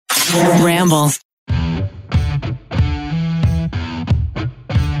Ramble.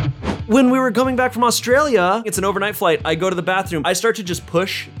 When we were coming back from Australia, it's an overnight flight, I go to the bathroom, I start to just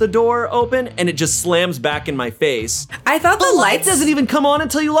push the door open and it just slams back in my face. I thought the lights doesn't even come on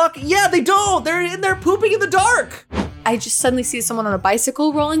until you lock. Yeah, they don't. They're in there pooping in the dark. I just suddenly see someone on a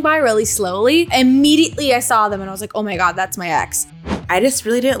bicycle rolling by really slowly. Immediately I saw them and I was like, oh my God, that's my ex. I just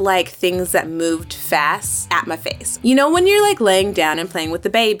really didn't like things that moved fast at my face. You know, when you're like laying down and playing with the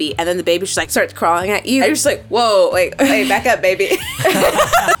baby and then the baby just like starts crawling at you. You're just like, whoa, wait, back up, baby.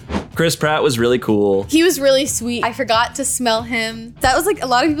 Chris Pratt was really cool. He was really sweet. I forgot to smell him. That was like a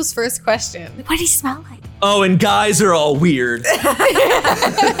lot of people's first question. What did he smell like? Oh, and guys are all weird.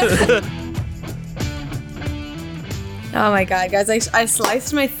 Oh my God, guys, I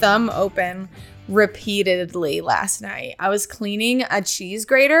sliced my thumb open repeatedly last night. I was cleaning a cheese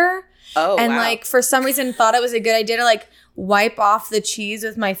grater. Oh, and wow. like for some reason thought it was a good idea to like wipe off the cheese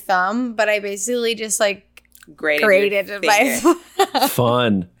with my thumb, but I basically just like grated my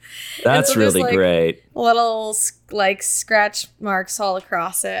Fun. That's so really like, great. Little like scratch marks all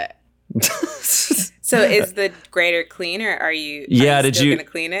across it. So is the grater clean or are you still gonna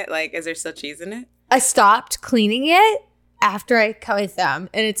clean it? Like, is there still cheese in it? I stopped cleaning it after I cut my thumb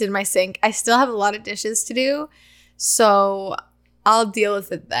and it's in my sink. I still have a lot of dishes to do, so I'll deal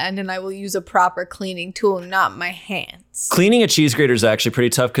with it then and I will use a proper cleaning tool, not my hands. Cleaning a cheese grater is actually pretty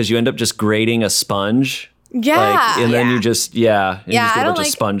tough because you end up just grating a sponge. Yeah. And then you just, you just get a bunch of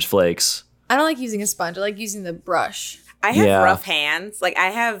sponge flakes. I don't like using a sponge. I like using the brush. I have rough hands. Like I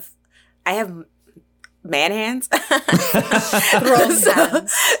have man hands. Hands.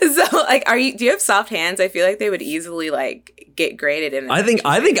 So like, do you have soft hands? I feel like they would easily like get grated in. I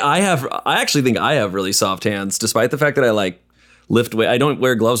actually think I have really soft hands, despite the fact that I like lift weight. I don't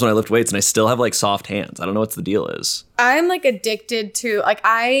wear gloves when I lift weights and I still have like soft hands. I don't know what the deal is. I'm like addicted to, like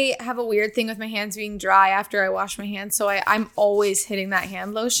I have a weird thing with my hands being dry after I wash my hands. So I'm always hitting that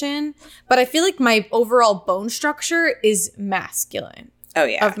hand lotion. But I feel like my overall bone structure is masculine. Oh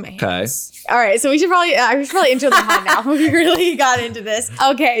yeah. Of my hands. Okay. All right. So I should probably intro the pod now. We really got into this.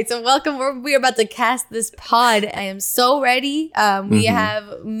 Okay. So welcome. We're about to cast this pod. I am so ready. We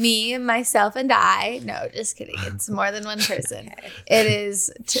have me, myself, and I. No, just kidding. It's more than one person. Okay. It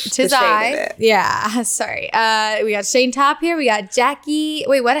is tis I. Yeah. Sorry. We got Shane Top here. We got Jackie.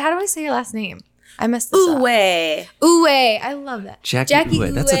 Wait, what? How do I say your last name? I messed this up. Uwe. I love that. Jackie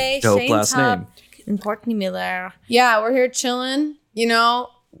Uwe. That's a dope Shane last Top, name. and Courtney Miller. Yeah, we're here chilling. You know,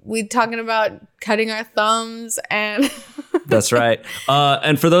 we talking about cutting our thumbs and... That's right.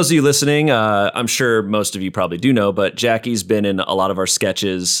 And for those of you listening, I'm sure most of you probably do know, but Jackie's been in a lot of our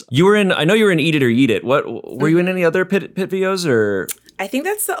sketches. I know you were in Eat It or Eat It. What were you in any other pit videos or? I think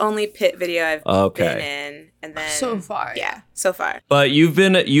that's the only pit video I've been in. And then so far. Yeah, so far. But you've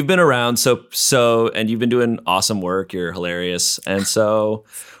been around and you've been doing awesome work. You're hilarious. And so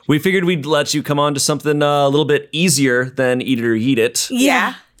we figured we'd let you come on to something a little bit easier than Eat It or Eat It.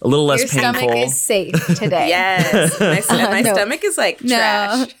 Yeah. A little less painful. Your stomach is safe today. Yes. My stomach is like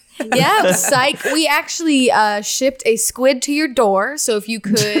trash. Yeah, psych. We actually shipped a squid to your door, so if you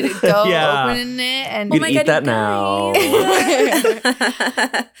could go open it and... You can eat that now.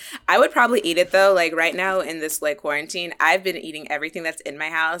 I would probably eat it though. Like right now in this like quarantine, I've been eating everything that's in my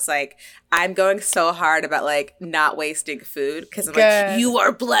house. Like I'm going so hard about like not wasting food because I'm like, you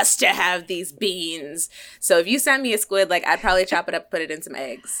are blessed to have these beans. So if you send me a squid, like I'd probably chop it up, put it in some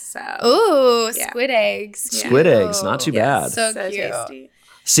eggs. So ooh, squid eggs. Squid eggs, not too bad. So cute. Tasty.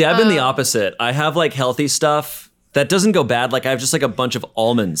 See, I've been the opposite. I have like healthy stuff that doesn't go bad. Like I have just like a bunch of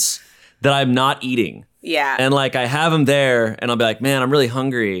almonds that I'm not eating. Yeah. And like I have them there and I'll be like, man, I'm really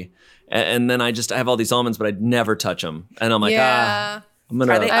hungry. And then I have all these almonds, but I'd never touch them. And I'm like, I'm going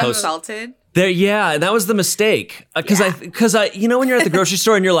to Are they unsalted? Yeah, and that was the mistake. Because I, you know, when you're at the grocery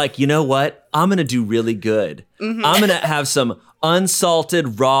store and you're like, you know what? I'm going to do really good. Mm-hmm. I'm going to have some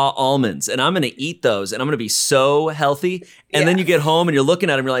unsalted raw almonds and I'm going to eat those and I'm going to be so healthy. And then you get home and you're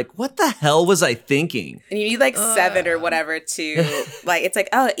looking at them, you're like, what the hell was I thinking? And you need like 7 or whatever to like, it's like,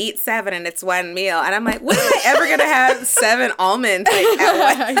 oh, eat 7 and it's one meal. And I'm like, when am I ever going to have 7 almonds? Like,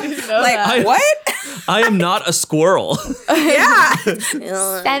 at one? What? I am not a squirrel. Yeah.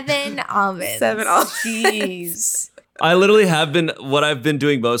 7 almonds. 7 almonds. Jeez. I literally have been, what I've been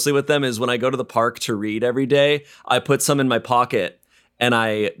doing mostly with them is when I go to the park to read every day, I put some in my pocket and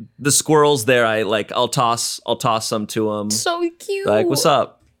the squirrels there, I'll toss some to them. So cute. Like, what's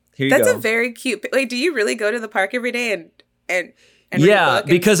up? Here you go. That's a very cute, like, do you really go to the park every day and read yeah, a book?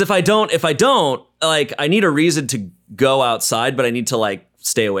 because if I don't, like, I need a reason to go outside, but I need to like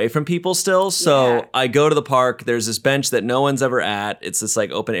stay away from people still. So Yeah. I go to the park. There's this bench that no one's ever at. It's this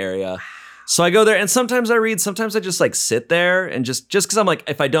like open area. So I go there and sometimes I read, sometimes I just like sit there and just because I'm like,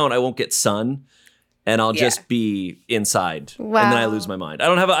 if I don't, I won't get sun and I'll just be inside. Wow. And then I lose my mind. I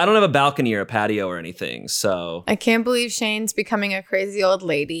don't have a balcony or a patio or anything. So I can't believe Shane's becoming a crazy old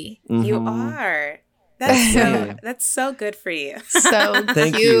lady. You are. That's so good for you. So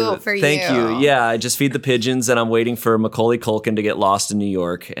Thank cute you. for you. Thank you. Yeah, I just feed the pigeons and I'm waiting for Macaulay Culkin to get lost in New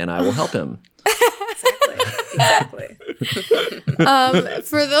York and I will help him. Exactly.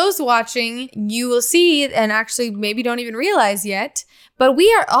 For those watching, you will see, and actually maybe don't even realize yet, but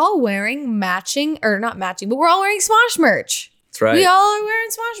we are all wearing matching, or not matching, but we're all wearing Smosh merch. That's right. We all are wearing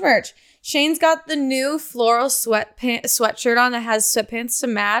Smosh merch. Shane's got the new floral sweatshirt on that has sweatpants to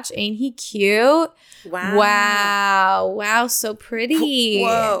match. Ain't he cute? Wow. So pretty.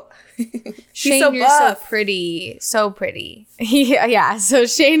 Whoa. Shane, so you're so buff. pretty. So pretty. Yeah. So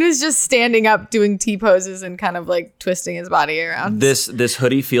Shane was just standing up doing T poses and kind of like twisting his body around. This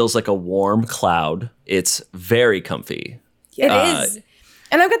hoodie feels like a warm cloud. It's very comfy. It is.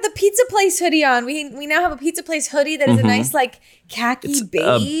 And I've got the Pizza Place hoodie on. We now have a Pizza Place hoodie that is a nice like khaki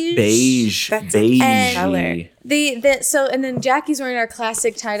beige. Beige. That's color. And then Jackie's wearing our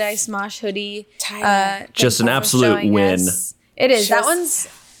classic tie-dye Smosh hoodie. Just an absolute win. It is. That one's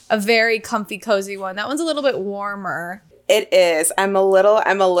a very comfy, cozy one. That one's a little bit warmer. It is. I'm a little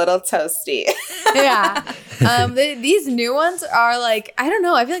toasty. Yeah. These new ones are like, I don't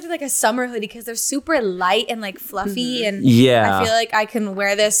know. I feel like they're like a summer hoodie because they're super light and like fluffy. And Yeah. I feel like I can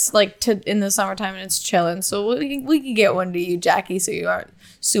wear this like in the summertime and it's chilling. So we can get one to you, Jackie, so you aren't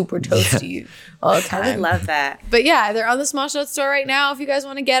super toasty all the time. I would love that. But yeah, they're on the Smosh Note store right now if you guys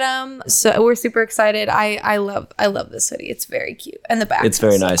want to get them. So we're super excited. I love this hoodie. It's very cute. And the back. It's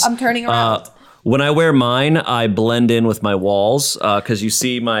very nice. I'm turning around. When I wear mine, I blend in with my walls because you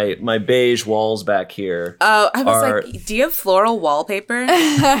see my beige walls back here. Oh, I was like, do you have floral wallpaper?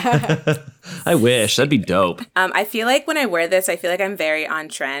 I wish. That'd be dope. I feel like when I wear this, I feel like I'm very on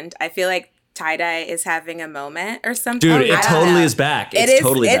trend. I feel like tie-dye is having a moment or something. Dude, it totally is back. It's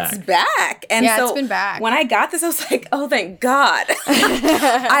totally back. It's back. And Yeah, so it's been back. When I got this, I was like, oh, thank God.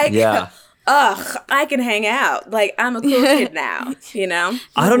 I can hang out. Like, I'm a cool kid now, you know?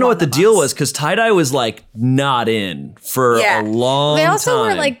 I don't know what the deal was because tie-dye was like not in for a long time. They also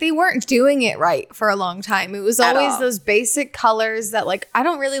were like, they weren't doing it right for a long time. It was always those basic colors that like, I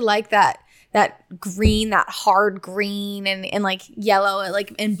don't really like that green, that hard green and like yellow and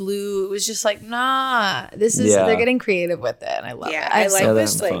like and blue. It was just like, nah, they're getting creative with it. And I love it. I like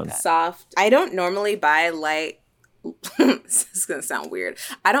this having like fun. soft. I don't normally buy light. This is gonna sound weird.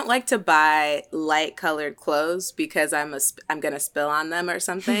 I don't like to buy light colored clothes because I'm gonna spill on them or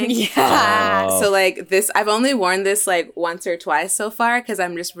something. Yeah. So like this, I've only worn this like once or twice so far because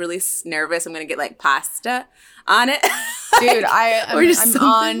I'm just really nervous. I'm gonna get like pasta on it. Dude, I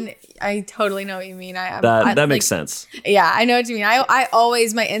totally know what you mean. That makes sense. Yeah, I know what you mean. I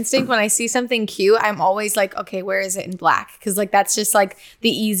always, my instinct when I see something cute, I'm always like, okay, where is it in black? Because like that's just like the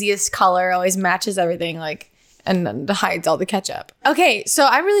easiest color, always matches everything, like, and then hides all the ketchup. Okay, so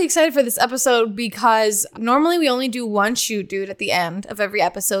I'm really excited for this episode because normally we only do one shoot dude at the end of every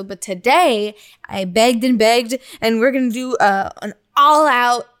episode, but today I begged, and we're gonna do an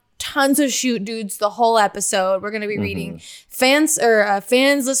all-out tons of shoot dudes the whole episode. We're gonna be reading fans,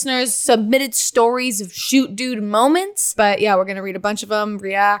 listeners submitted stories of shoot dude moments. But yeah, we're gonna read a bunch of them,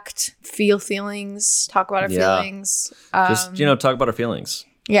 react, feel feelings, talk about our feelings. Just talk about our feelings.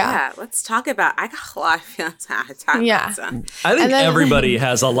 Yeah, let's talk about. I got a lot of feelings to talk about. So. I think everybody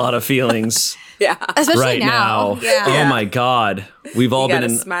has a lot of feelings. Yeah, especially right now. Yeah. Oh my God, we've all been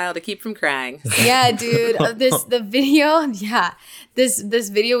in. Smile to keep from crying. Yeah, dude. This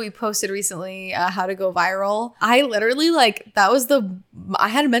video we posted recently, how to go viral. I literally I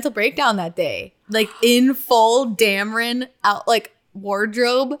had a mental breakdown that day, like in full Dameron out like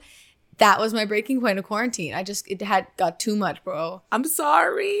wardrobe. That was my breaking point of quarantine. Got too much, bro. I'm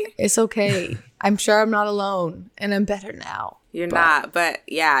sorry. It's okay. I'm sure I'm not alone, and I'm better now. You're not, but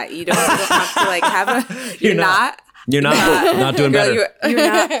yeah, you don't have to like have a. You're not. You're not doing better. You're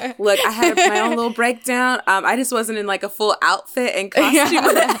not. Look, I had my own little breakdown. I just wasn't in like a full outfit and costume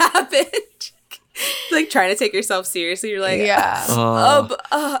when it happened. Like trying to take yourself seriously. You're like,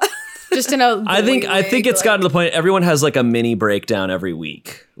 just in a. I think it's gotten to the point everyone has like a mini breakdown every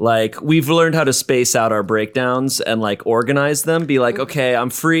week. Like we've learned how to space out our breakdowns and like organize them. Be like, okay,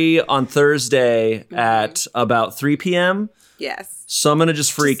 I'm free on Thursday at about 3 p.m. Yes. So I'm gonna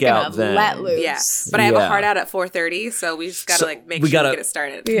just freak out then. Let loose. Yeah. But I have a hard out at 4:30, so we just gotta make sure we get it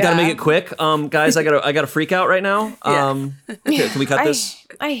started. Yeah. Gotta make it quick. Guys, I gotta freak out right now. Okay, can we cut this?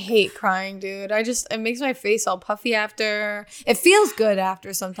 I hate crying, dude. It makes my face all puffy after. It feels good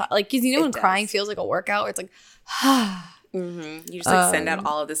after sometimes. Like, 'cause you know when crying feels like a workout, where it's like, You just like send out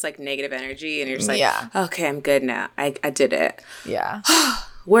all of this like negative energy, and you're just like, okay, I'm good now. I did it. Yeah.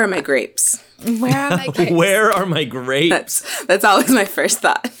 Where are my grapes? Where are my grapes? Where are my grapes? That's always my first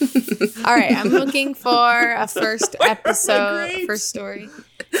thought. All right, I'm looking for a first episode, first story.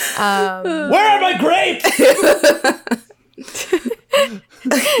 Where are my grapes?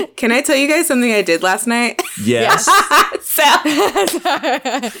 Can I tell you guys something I did last night? Yes.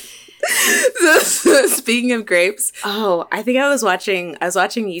 So speaking of grapes, I think I was watching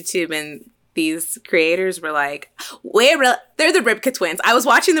YouTube, and these creators were like, they're the Ripka twins. I was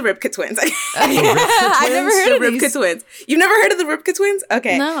watching the Ripka twins. I never heard of Ripka twins. You've never heard of the Ripka twins?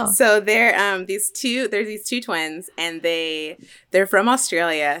 Okay. No. So they're these two twins, and they're from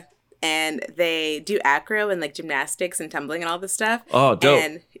Australia, and they do acro and like gymnastics and tumbling and all this stuff. Oh, dope.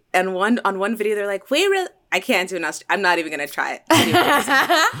 And on one video they're like, I can't do an I'm not even gonna try it.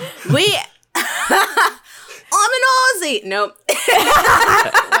 I'm an Aussie. Nope.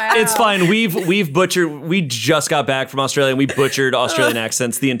 Wow. It's fine. We've butchered. We just got back from Australia, and we butchered Australian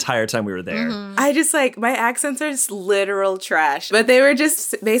accents the entire time we were there. Mm-hmm. I just like, my accents are just literal trash. But they were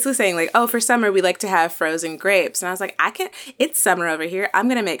just basically saying like, oh, for summer we like to have frozen grapes, and I was like, it's summer over here. I'm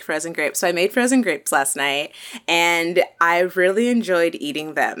gonna make frozen grapes. So I made frozen grapes last night, and I really enjoyed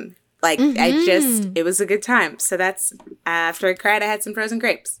eating them. Like it was a good time. So that's after I cried, I had some frozen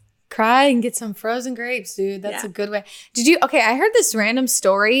grapes. Cry and get some frozen grapes, dude. That's a good way. I heard this random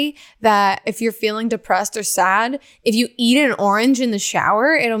story that if you're feeling depressed or sad, if you eat an orange in the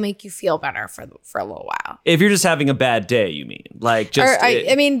shower, it'll make you feel better for a little while. If you're just having a bad day, you mean? Like just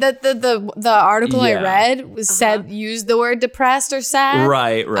the article I read used the word depressed or sad.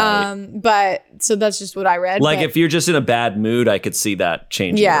 Right. But so that's just what I read. Like if you're just in a bad mood, I could see that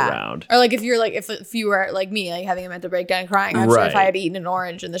changing around. Or like if you're like if you were like me, like having a mental breakdown and crying, I'm sure if I had eaten an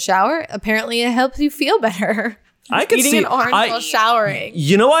orange in the shower, apparently it helps you feel better. I could eating see an orange while showering.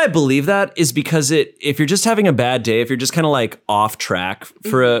 You know why I believe that is because if you're just having a bad day, if you're just kind of like off track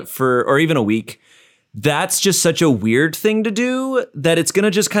for or even a week, that's just such a weird thing to do that it's gonna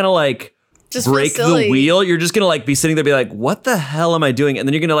just kind of like just break the wheel. You're just gonna like be sitting there, be like, "What the hell am I doing?" And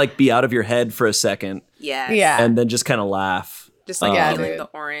then you're gonna like be out of your head for a second, and then just kind of laugh, just like peeling the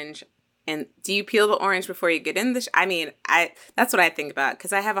orange. And do you peel the orange before you get in the? That's what I think about,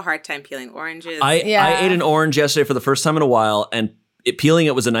 because I have a hard time peeling oranges. I ate an orange yesterday for the first time in a while, and peeling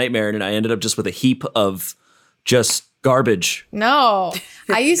it was a nightmare, and I ended up just with a heap of just garbage. No,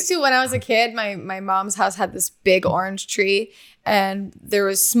 I used to when I was a kid. My mom's house had this big orange tree, and there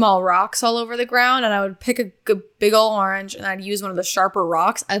was small rocks all over the ground, and I would pick a big old orange, and I'd use one of the sharper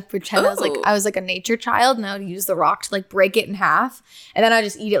rocks. I'd pretend I was like a nature child, and I would use the rock to like break it in half, and then I'd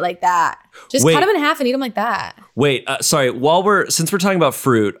just eat it like that. Just cut them in half and eat them like that. Wait, sorry. Since we're talking about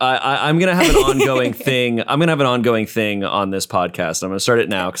fruit, I'm gonna have an ongoing thing. I'm gonna have an ongoing thing on this podcast. I'm gonna start it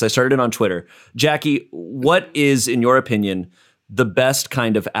now because I started it on Twitter. Jackie, what is, in your opinion, the best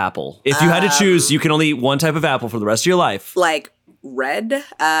kind of apple? If you had to choose, you can only eat one type of apple for the rest of your life. Like red.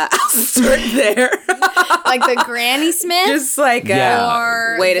 I'll start there. Like the Granny Smith? Just like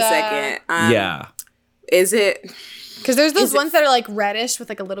wait a second. Is it? Because there's those ones that are like reddish with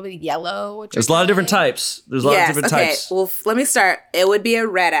like a little bit of yellow. There's a lot of different types. There's a lot of different types. Well, let me start. It would be a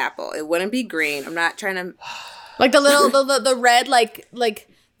red apple. It wouldn't be green. I'm not trying to. Like the little the red like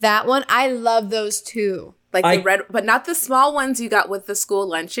that one. I love those too. Like the red, but not the small ones you got with the school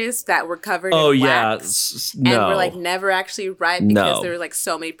lunches that were covered in wax. No. And were like never actually ripe because there were like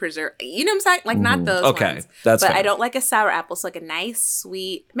so many preserved. You know what I'm saying? Like not those ones. That's But fair. I don't like a sour apple. So like a nice,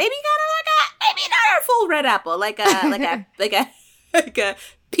 sweet, maybe maybe not a full red apple. Like a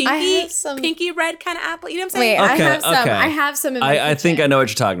pinky red kind of apple. You know what I'm saying? Wait, I have some in my kitchen. I think I know what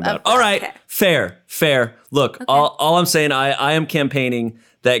you're talking about. All right. Okay. Fair. Look, all I'm saying, I am campaigning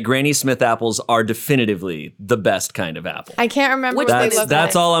that Granny Smith apples are definitively the best kind of apple. I can't remember what they look like.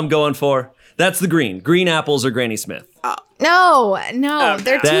 That's all I'm going for. That's the green. Green apples are Granny Smith. No,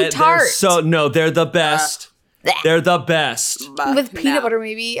 they're too tart. They're the best. They're the best. With peanut butter,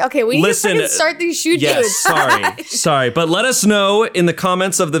 maybe. Okay, we need to start these shoot dudes. Sorry. But let us know in the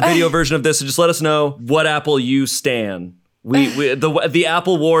comments of the video version of this, and just let us know what apple you stan. The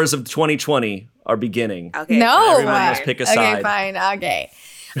apple wars of 2020 are beginning. Okay. No. Everyone must pick a side. Okay, fine. Okay.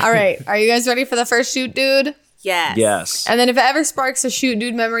 All right. Are you guys ready for the first shoot, dude? Yes. Yes. And then if it ever sparks a shoot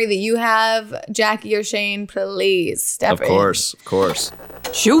dude memory that you have, Jackie or Shane, please step in. Of course.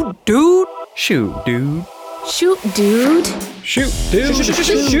 Shoot, dude. Shoot, dude. Shoot, dude.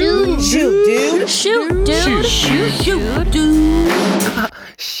 Shoot, dude.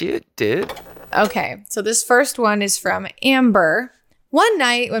 Shoot, dude. Okay, so this first one is from Amber. One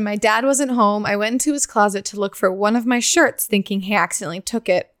night when my dad wasn't home, I went into his closet to look for one of my shirts, thinking he accidentally took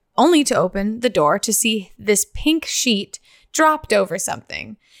it, only to open the door to see this pink sheet dropped over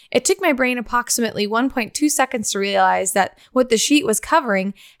something. It took my brain approximately 1.2 seconds to realize that what the sheet was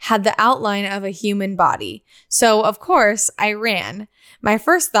covering had the outline of a human body. So, of course, I ran. My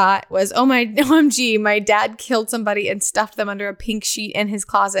first thought was, oh my OMG, my dad killed somebody and stuffed them under a pink sheet in his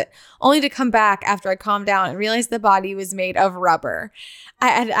closet, only to come back after I calmed down and realized the body was made of rubber. I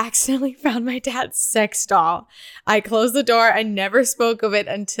had accidentally found my dad's sex doll. I closed the door and never spoke of it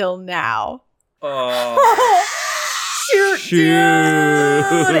until now. Oh.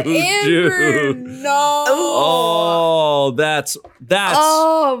 Shoot. Amber, no. Oh, that's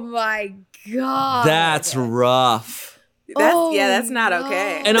Oh my God. that's rough. That's not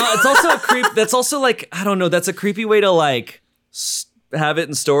okay. And it's also a creep. That's also like, I don't know. That's a creepy way to like have it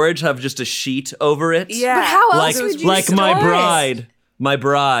in storage. Have just a sheet over it. Yeah. But how else Like would you like store my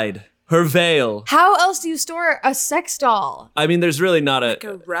bride, her veil. How else do you store a sex doll? I mean, there's really not Like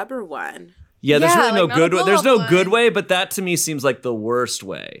a rubber one. Yeah, there's Yeah, really no like not good a way. There's no blow-up good one. way, but that to me seems like the worst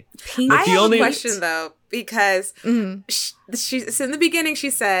way. Pink. I have only- a question though, because so in the beginning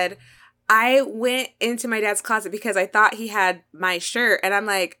she said, I went into my dad's closet because I thought he had my shirt, and I'm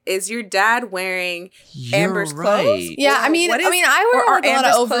like, is your dad wearing Amber's clothes? right. Yeah, I mean, What I is- wear or like a lot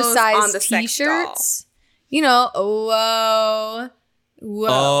Amber's of clothes on oversized the sex t-shirts. You know, whoa.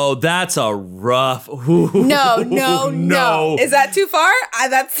 Oh, that's a rough. No. Is that too far?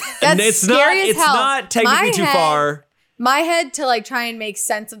 That's And it's scary not. as It's hell. not technically My too head- far. My head to like try and make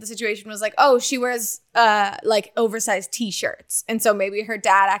sense of the situation was like, oh, she wears like oversized t-shirts. And so maybe her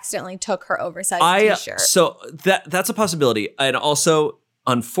dad accidentally took her oversized t-shirt. So that's a possibility, and also,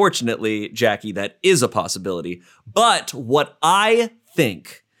 unfortunately, Jackie, that is a possibility. But what I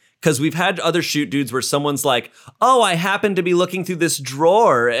think, because we've had other shoot dudes where someone's like, "Oh, I happened to be looking through this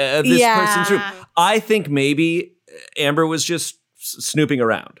drawer of this person's room." I think maybe Amber was just snooping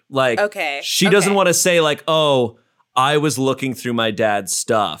around. Like, Okay, she doesn't okay. want to say like, "Oh, I was looking through my dad's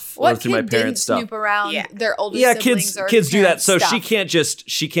stuff or What through my kid didn't parents' stuff." snoop around Yeah. their older Yeah, siblings or kids do that. parents' So stuff? she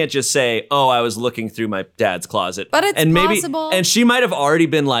can't just say, "Oh, I was looking through my dad's closet." But it's and maybe, possible. And she might have already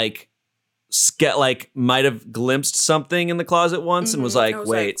been like, might have glimpsed something in the closet once and was like, I was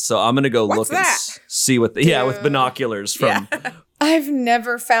 "Wait, like, so I'm gonna go what's look and that?" see what with binoculars from." I've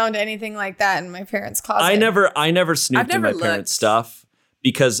never found anything like that in my parents' closet. I never snooped in never my parents' looked. stuff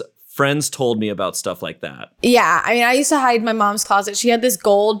because friends told me about stuff like that. Yeah, I mean, I used to hide in my mom's closet. She had this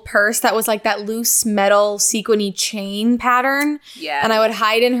gold purse that was like that loose metal sequiny chain pattern. Yeah. And I would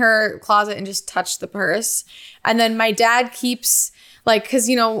hide in her closet and just touch the purse. And then my dad keeps like, because,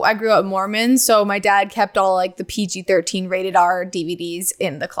 you know, I grew up Mormon. So my dad kept all like the PG-13 rated R DVDs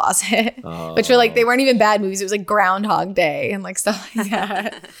in the closet, which were like, they weren't even bad movies. It was like Groundhog Day and like stuff like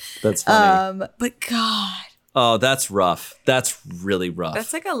that. That's funny. But God. Oh, that's rough. That's really rough.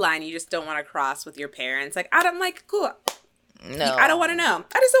 That's like a line you just don't want to cross with your parents. Like, I'm like, cool. No. I don't want to know.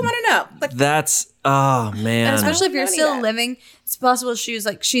 I just don't want to know. Like, That's oh man. And especially if know you're any still of that. living, it's possible she's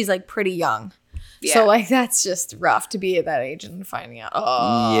like pretty young. Yeah. So like that's just rough to be at that age and finding out.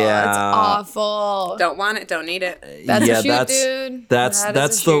 Oh, Yeah. that's awful. don't want it. Don't need it. That's yeah, a shoot, that's dude. that's That is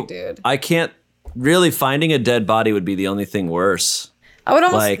that's a the shoot, dude. I can't really finding a dead body would be the only thing worse. I would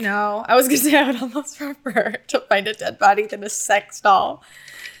almost like- no. I was gonna say I would almost prefer to find a dead body than a sex doll.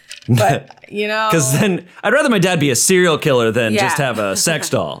 But you know, Because then I'd rather my dad be a serial killer than Yeah. just have a sex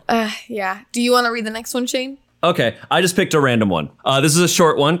doll. yeah. Do you want to read the next one, Shane? Okay, I just picked a random one. This is a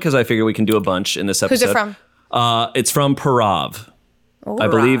short one because I figure we can do a bunch in this episode. Who's it from? It's from Parav. I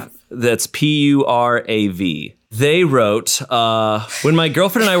believe that's Purav. They wrote, when my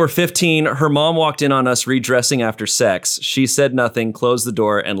girlfriend and I were 15, her mom walked in on us redressing after sex. She said nothing, closed the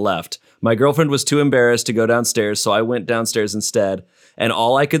door, and left. My girlfriend was too embarrassed to go downstairs, so I went downstairs instead. And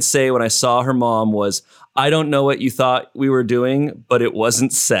all I could say when I saw her mom was, "I don't know what you thought we were doing, but it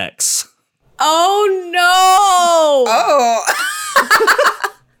wasn't sex." Oh no! Oh.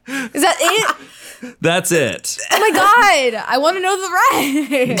 Is that it? That's it. Oh my god! I want to know the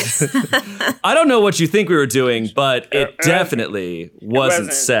rest. I don't know what you think we were doing, but it definitely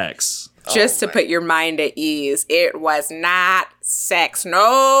wasn't sex. Just to put your mind at ease, it was not sex.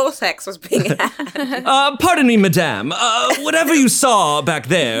 No sex was being had. Pardon me, madame. Whatever you saw back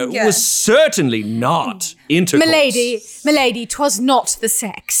there was certainly not intercourse. Milady, 'twas not the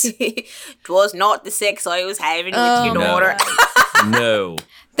sex. 'Twas not the sex I was having with your daughter. No.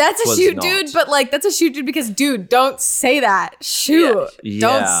 That's a shoot, dude, but like that's a shoot, dude, because dude, don't say that. Shoot. Yeah.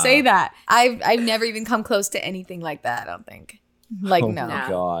 Don't say that. I've never even come close to anything like that, I don't think. Like, no. Oh my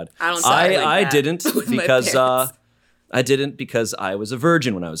God. I didn't because I didn't because I was a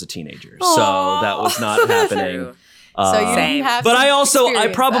virgin when I was a teenager. Aww. So that was not happening. So you didn't have But to I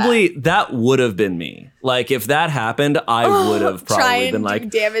experience probably that would have been me. Like if that happened, I would have try probably and been do like,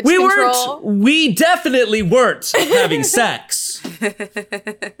 damage control." we definitely weren't having sex.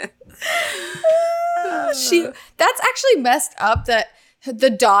 That's actually messed up that the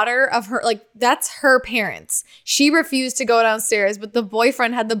daughter of her, like, that's her parents. She refused to go downstairs, but the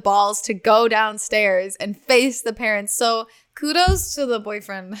boyfriend had the balls to go downstairs and face the parents. So kudos to the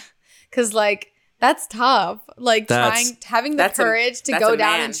boyfriend, because like that's tough. Like having the courage to go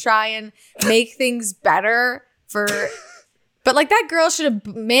down and try and make things better for. But like that girl should have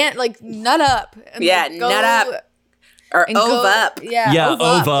nut up. And nut up. Or ove up. Yeah, ove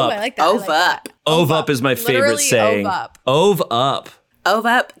up. Ooh, I like that. Ove up. Ove up is my favorite Literally saying. ove up. Ove up. Ove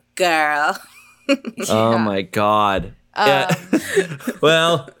up, girl. Oh my God. Yeah.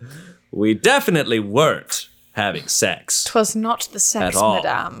 Well, we definitely weren't having sex. 'Twas not the sex, At all.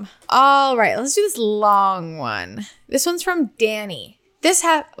 madame. All right, let's do this long one. This one's from Danny. It's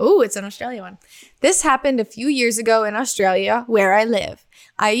an Australia one. This happened a few years ago in Australia, where I live.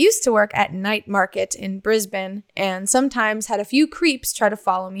 I used to work at night market in Brisbane and sometimes had a few creeps try to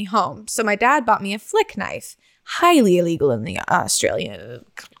follow me home. So my dad bought me a flick knife, highly illegal in the Australian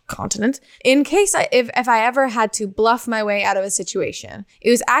continent, in case if I ever had to bluff my way out of a situation. It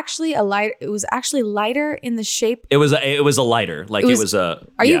was actually lighter in the shape. It was a lighter. Like it was a.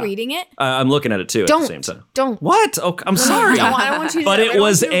 Are you reading it? I'm looking at it too. At the same time. Don't. What? Oh, I'm sorry. I don't want you to. But it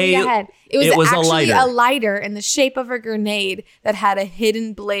was It was actually a lighter. a lighter in the shape of a grenade that had a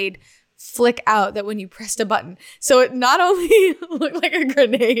hidden blade flick out that when you pressed a button. So it not only looked like a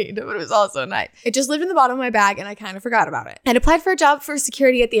grenade, but it was also a knife. It just lived in the bottom of my bag and I kind of forgot about it. I'd applied for a job for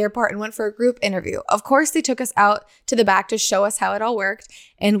security at the airport and went for a group interview. Of course, they took us out to the back to show us how it all worked,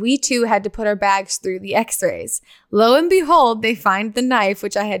 and we too had to put our bags through the x-rays. Lo and behold, they find the knife,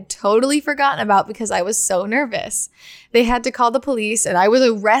 which I had totally forgotten about because I was so nervous. They had to call the police and I was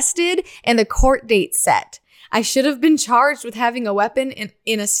arrested and a court date set. I should have been charged with having a weapon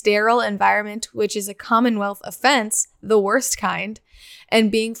in a sterile environment, which is a Commonwealth offense, the worst kind. And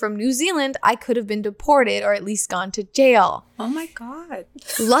being from New Zealand, I could have been deported or at least gone to jail. Oh my God.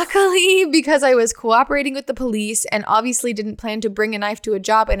 Luckily, because I was cooperating with the police and obviously didn't plan to bring a knife to a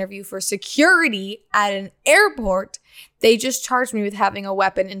job interview for security at an airport, they just charged me with having a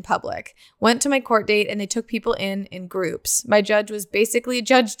weapon in public. Went to my court date and they took people in groups. My judge was basically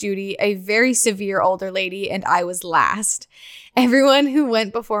Judge Judy, a very severe older lady, and I was last. Everyone who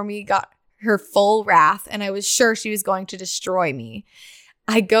went before me got her full wrath, and I was sure she was going to destroy me.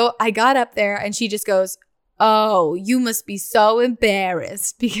 I got up there and she just goes, "Oh, you must be so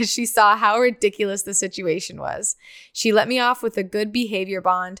embarrassed," because she saw how ridiculous the situation was. She let me off with a good behavior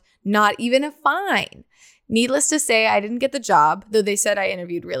bond, not even a fine. Needless to say, I didn't get the job, though they said I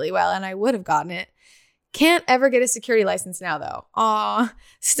interviewed really well and I would have gotten it. Can't ever get a security license now, though. Aw.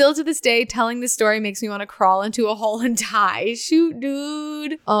 Still to this day, telling this story makes me want to crawl into a hole and die. Shoot,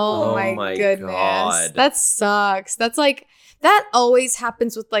 dude. Oh my goodness. God. That sucks. That's like, that always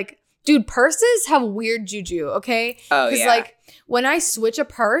happens with like, dude, purses have weird juju, okay? Oh, yeah. Because like, when I switch a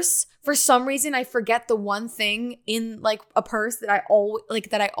purse, for some reason, I forget the one thing in like a purse that I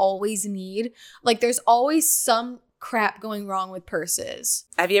always need. Like, there's always some crap going wrong with purses.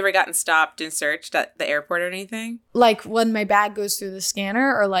 Have you ever gotten stopped and searched at the airport or anything? Like when my bag goes through the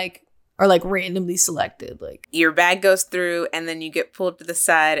scanner, or like randomly selected, like your bag goes through and then you get pulled to the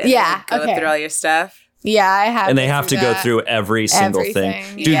side and Yeah, then go through all your stuff. Yeah, I have. And they have to go through every single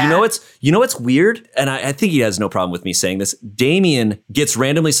thing. Dude, Yeah. you know what's weird? And I think he has no problem with me saying this. Damien gets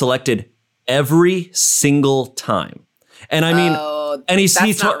randomly selected every single time. And I mean,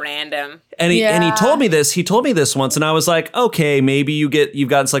 that's not random. And he told me this. He told me this once, and I was like, okay, maybe you've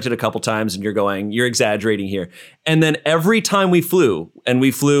gotten selected a couple times, and you're exaggerating here. And then every time we flew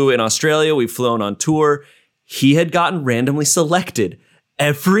in Australia, we've flown on tour, he had gotten randomly selected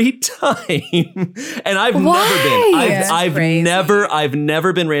every time. And I've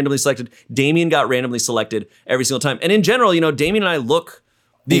never been randomly selected. Damien got randomly selected every single time. And in general, Damien and I look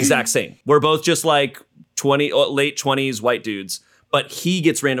the exact same. We're both just like late 20s white dudes. but he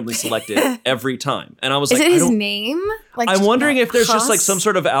gets randomly selected every time. And I was Is like, it his name? Like, I'm wondering if there's just like Huss? some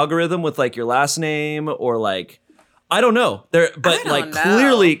sort of algorithm with like your last name or like, I don't know. But like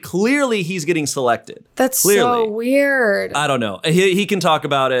clearly he's getting selected. That's clearly. so weird. I don't know. He can talk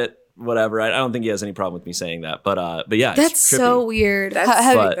about it. Whatever. I don't think he has any problem with me saying that. But yeah, That's it's trippy. so weird. That's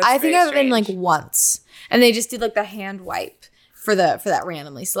I think very I've been like strange. once, and they just did like the hand wipe for that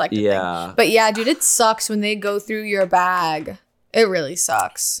randomly selected Yeah. thing. But yeah, dude, it sucks when they go through your bag. It really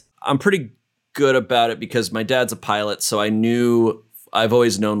sucks. I'm pretty good about it because my dad's a pilot, so I've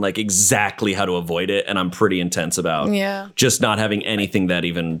always known like exactly how to avoid it, and I'm pretty intense about just not having anything that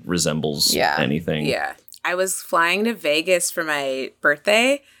even resembles anything. Yeah. I was flying to Vegas for my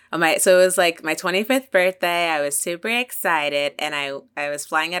birthday. So it was like my 25th birthday. I was super excited, and I was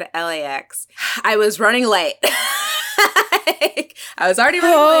flying out of LAX. I was running late. I was already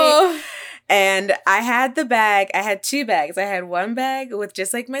running late. And I had the bag. I had two bags. I had one bag with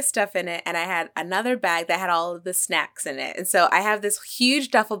just like my stuff in it, and I had another bag that had all of the snacks in it. And so I have this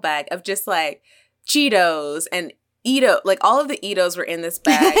huge duffel bag of just like Cheetos and like all of the Eatos were in this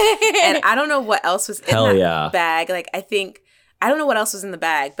bag. And I don't know what else was in that bag. Like I don't know what else was in the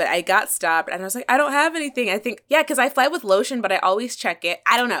bag, but I got stopped and I was like, I don't have anything. I think, because I fly with lotion, but I always check it.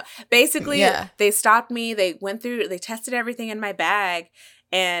 I don't know. Basically, they stopped me. They went through, they tested everything in my bag,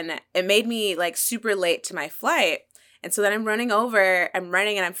 and it made me like super late to my flight. And so then I'm running and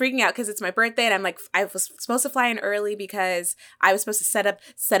I'm freaking out because it's my birthday, and I'm like, I was supposed to fly in early because I was supposed to set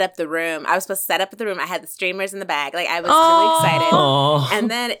up the room. I was supposed to set up the room. I had the streamers in the bag. Like I was really excited. Aww. And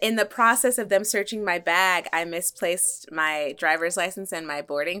then in the process of them searching my bag, I misplaced my driver's license and my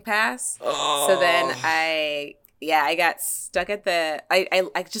boarding pass. So then I got stuck at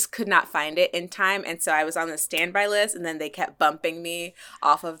I just could not find it in time. And so I was on the standby list, and then they kept bumping me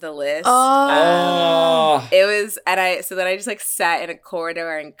off of the list. It was, so then I just like sat in a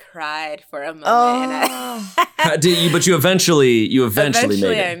corridor and cried for a moment. But you eventually made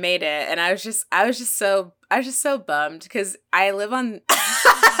it. I made it. And I was just so bummed because I live on,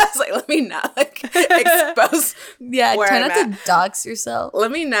 I was like, let me not like expose. Try not to dox yourself.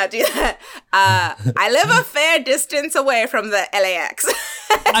 Let me not do that. I live a fair distance away from the LAX.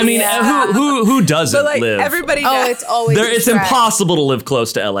 I mean, who doesn't live? Everybody does. It's always it's impossible to live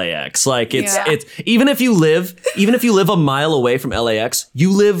close to LAX. Like it's even if you live a mile away from LAX,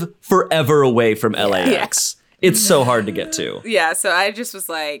 you live forever away from LAX. It's so hard to get to. Yeah, so I just was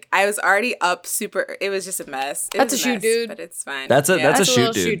like, I was already up super. It was just a mess. That's a shoot, dude. But it's fine. That's a little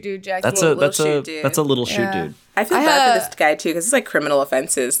shoot dude, Jackie. That's a little shoot dude. I feel bad for this guy too, because it's like criminal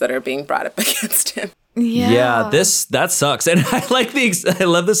offenses that are being brought up against him. Yeah, that sucks. And I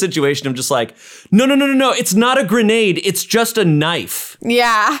love the situation. I'm just like, no, it's not a grenade. It's just a knife.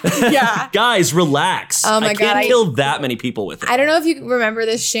 Yeah. Guys, relax. Oh my I God, can't kill that many people with it. I don't know if you remember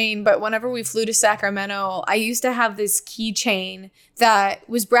this, Shane, but whenever we flew to Sacramento, I used to have this keychain that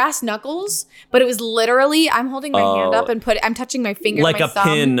was brass knuckles, but it was literally, I'm holding my hand up and I'm touching my finger, like my a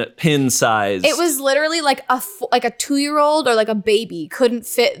thumb. pin size. It was literally like a 2-year-old or like a baby couldn't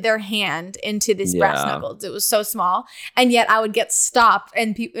fit their hand into this brass knuckles. It was so small, and yet I would get stopped,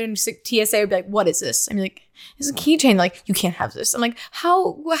 and people in TSA would be like, "What is this?" I'm like, "It's a keychain." Like, you can't have this. I'm like,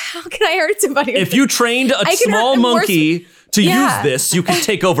 how can I hurt somebody? If you trained a small monkey to use this, you could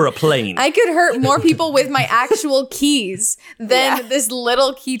take over a plane. I could hurt more people with my actual keys than this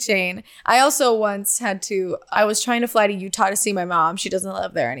little keychain. I also once I was trying to fly to Utah to see my mom. She doesn't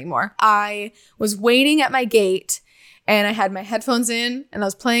live there anymore. I was waiting at my gate, and I had my headphones in, and I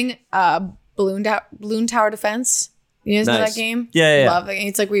was playing Balloon Tower Defense. You guys know that game? Yeah. Love it.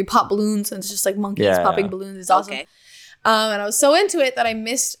 It's like where you pop balloons, and it's just like monkeys popping balloons. It's awesome. Okay. And I was so into it that I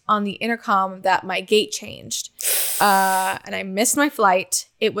missed on the intercom that my gate changed. And I missed my flight.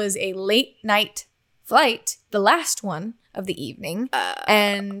 It was a late night flight, the last one of the evening.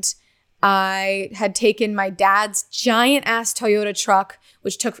 And I had taken my dad's giant ass Toyota truck,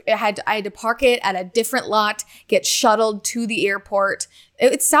 which I had to park it at a different lot, get shuttled to the airport.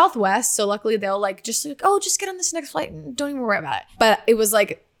 It's Southwest, so luckily they'll just get on this next flight and don't even worry about it. But it was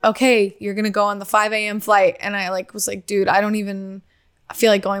like, okay, you're gonna go on the 5 a.m. flight, and I was like, dude, I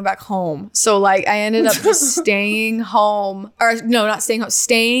feel like going back home. So I ended up just staying home, or no, not staying home,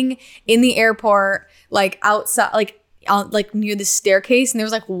 staying in the airport, outside, near the staircase, and there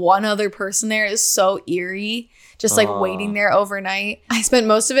was one other person there. It was so eerie, just waiting there overnight. I spent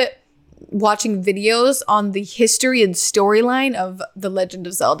most of it watching videos on the history and storyline of the Legend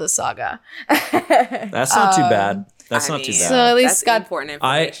of Zelda saga. That's not too bad. That's not too bad. So at least that's got important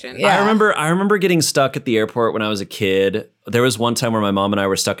information. I remember getting stuck at the airport when I was a kid. There was one time where my mom and I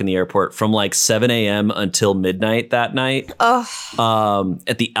were stuck in the airport from like 7 a.m. until midnight that night.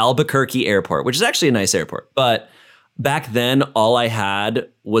 At the Albuquerque airport, which is actually a nice airport. But back then, all I had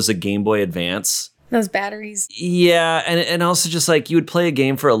was a Game Boy Advance. Those batteries. Yeah, and also just like you would play a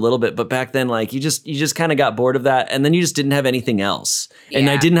game for a little bit, but back then like you just kind of got bored of that, and then you just didn't have anything else. And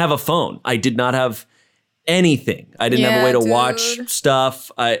I didn't have a phone. I did not have anything. I didn't have a way to watch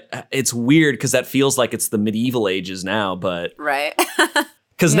stuff. It's weird because that feels like it's the medieval ages now, but right.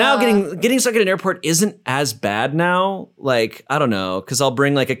 Because now getting stuck at an airport isn't as bad now. Like, I don't know, because I'll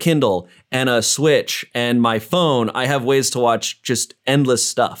bring like a Kindle and a Switch and my phone. I have ways to watch just endless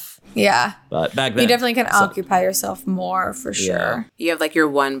stuff. Yeah. But back then. You definitely can occupy yourself more for sure. You have like your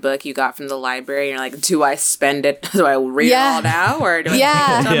one book you got from the library. And you're like, do I spend it? Do I read it all now? Or do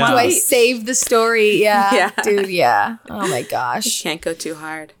I do I save the story? Yeah. Dude, yeah. Oh my gosh. Can't go too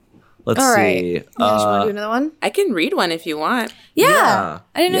hard. Let's all right. see. You guys want to do another one? I can read one if you want. Yeah.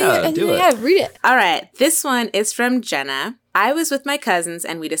 I didn't know you do it. Yeah, read it. All right. This one is from Jenna. I was with my cousins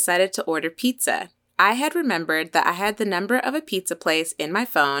and we decided to order pizza. I had remembered that I had the number of a pizza place in my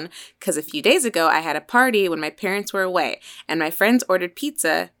phone because a few days ago I had a party when my parents were away and my friends ordered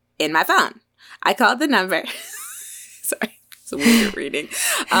pizza in my phone. I called the number. Sorry, it's a weird reading.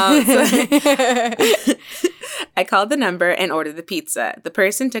 I called the number and ordered the pizza. The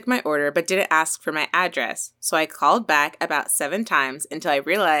person took my order but didn't ask for my address. So I called back about 7 times until I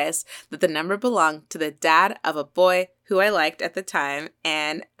realized that the number belonged to the dad of a boy who I liked at the time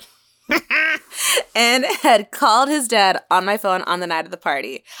and had called his dad on my phone on the night of the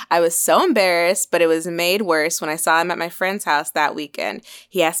party. I was so embarrassed, but it was made worse when I saw him at my friend's house that weekend.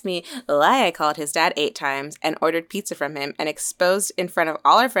 He asked me why I called his dad 8 times and ordered pizza from him and exposed in front of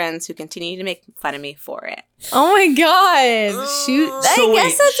all our friends who continued to make fun of me for it. Oh my god. Shoot. I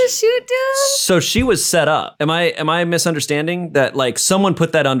guess that's a shoot, dude. So she was set up. Am I misunderstanding that like someone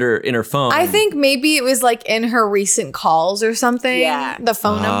put that in her phone? I think maybe it was like in her recent calls or something. Yeah. The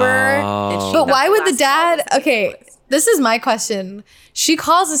phone number. But why would the dad? Okay, this is my question. She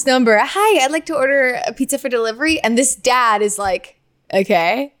calls this number. Hi, I'd like to order a pizza for delivery. And this dad is like,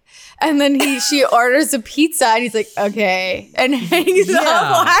 okay. And then she orders a pizza and he's like, okay. And hangs up.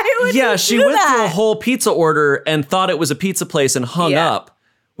 Why would she went through a whole pizza order and thought it was a pizza place and hung up.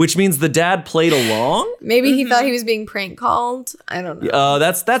 Which means the dad played along? Maybe he thought he was being prank called. I don't know.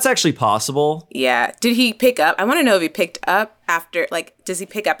 That's actually possible. Yeah. Did he pick up? I want to know if he picked up after, like, does he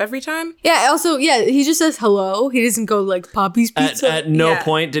pick up every time? Yeah, also, he just says hello. He doesn't go like, Poppy's Pizza. At no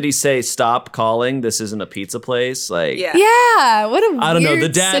point did he say, stop calling, this isn't a pizza place. Like, yeah, what a weird I don't know. The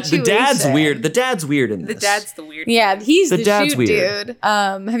dad's situation. weird. The dad's weird in this. The dad's the weird Yeah, one. he's the dad's shoot weird. dude.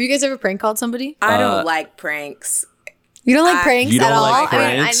 Have you guys ever prank called somebody? I don't like pranks. You don't like pranks You don't at all? like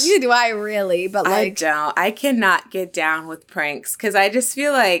pranks? Neither do I really, but like I don't. I cannot get down with pranks because I just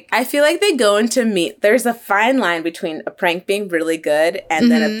feel like they go into me. There's a fine line between a prank being really good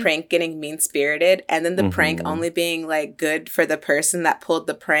and then a prank getting mean-spirited and then the prank only being like good for the person that pulled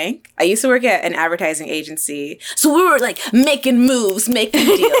the prank. I used to work at an advertising agency, so we were like making moves, making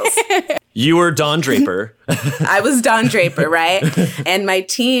deals. You were Don Draper. I was Don Draper, right? And my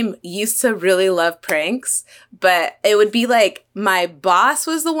team used to really love pranks, but it would be like my boss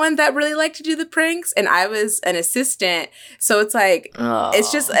was the one that really liked to do the pranks and I was an assistant. So it's like,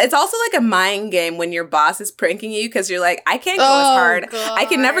 it's also like a mind game when your boss is pranking you because you're like, I can't go as hard. God. I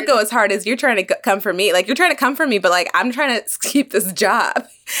can never go as hard as you're trying to come for me. Like you're trying to come for me, but like I'm trying to keep this job.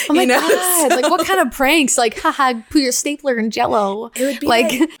 oh my God, like what kind of pranks? Like, haha, put your stapler in Jell-O. It would be like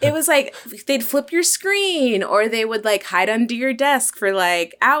it was like they'd flip your screen or they would like hide under your desk for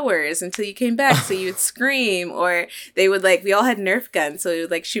like hours until you came back so you would scream, or they would like, we all had Nerf guns, so we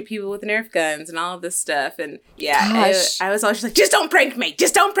would like shoot people with Nerf guns and all of this stuff. And I was always like, just don't prank me,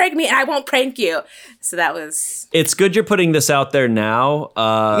 and I won't prank you. So that was. It's good you're putting this out there now.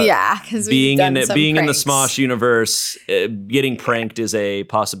 Because being in the Smosh universe, getting pranked is a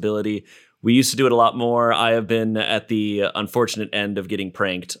possibility. We used to do it a lot more. I have been at the unfortunate end of getting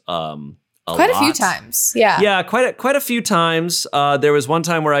pranked quite a few times. Yeah, quite a few times. There was one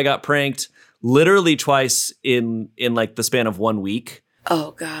time where I got pranked literally twice in like the span of 1 week.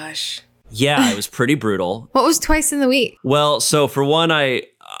 Oh gosh. Yeah, it was pretty brutal. What was twice in the week? Well, so for one,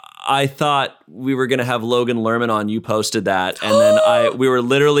 I thought we were gonna have Logan Lerman on. You posted that, and then we were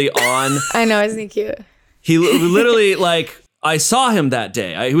literally on. I know, isn't he cute? He literally like. I saw him that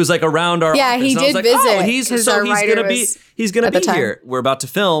day. He was like around our office. He and I was did like, visit. Oh, he's gonna be here. We're about to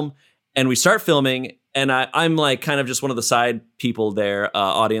film, and we start filming, and I'm like kind of just one of the side people there,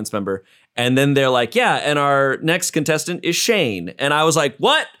 audience member, And then they're like, yeah, and our next contestant is Shane. And I was like,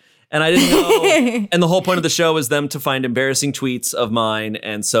 what? And I didn't know. And the whole point of the show was them to find embarrassing tweets of mine.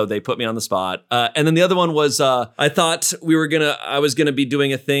 And so they put me on the spot. And then the other one was, I thought I was going to be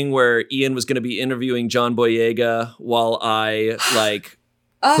doing a thing where Ian was going to be interviewing John Boyega while I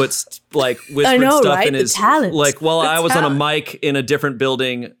whispered stuff right? in his, I was on a mic in a different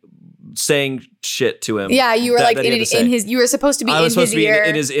building saying shit to him. Yeah, you were in his, you were supposed to be in his ear.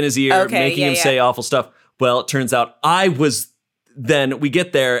 In his ear, making him say awful stuff. Well, it turns out then we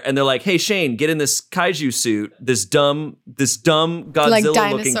get there and they're like, hey, Shane, get in this kaiju suit, this dumb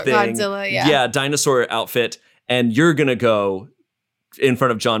Godzilla looking thing. Godzilla, yeah. Yeah, dinosaur outfit. And you're going to go in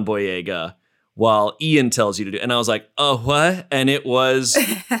front of John Boyega while Ian tells you to do. And I was like, oh, what? And it was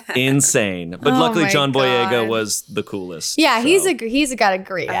insane. But luckily, John Boyega was the coolest. Yeah, so. He's got a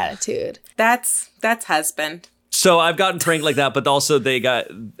great attitude. That's husband. So I've gotten pranked like that, but also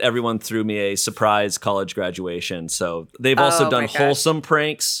everyone threw me a surprise college graduation. So they've also done wholesome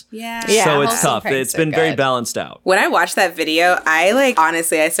pranks. Yeah. So it's tough. It's been very balanced out. When I watched that video,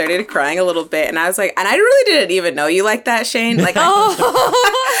 honestly, I started crying a little bit and I was like, and I really didn't even know you like that, Shane. Like, but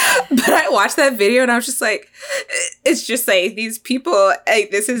I watched that video and I was just like, it's just like these people,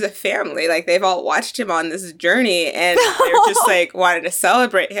 like, this is a family. Like, they've all watched him on this journey and they're just like wanted to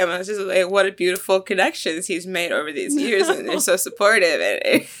celebrate him. I was just like, what a beautiful connections he's made over these years, and they're so supportive, and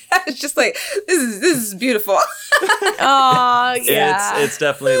it's just like this is beautiful. Oh yeah, it's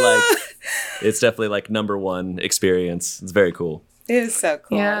definitely like number one experience. It's very cool. It is so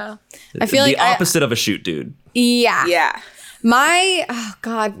cool. Yeah, I feel like the opposite of a shoot dude. Yeah. My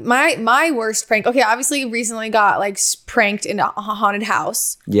worst prank. Okay, obviously recently got pranked in a haunted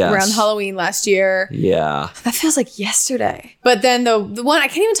house around Halloween last year. Yeah, that feels like yesterday. But then the one I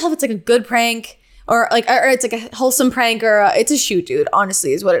can't even tell if it's like a good prank. Or it's like a wholesome prank or it's a shoot dude,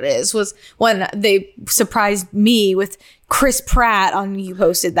 honestly, is what it is. Was when they surprised me with Chris Pratt you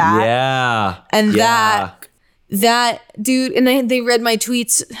posted that. Yeah. And that dude, and they read my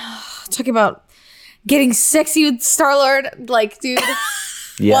tweets talking about getting sexy with Star-Lord. Like, dude,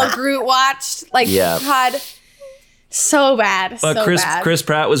 while Groot watched. Like, God, so bad. But Chris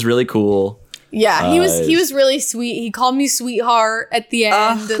Pratt was really cool. Yeah, he was really sweet. He called me sweetheart at the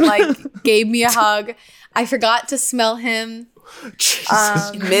end and gave me a hug. I forgot to smell him.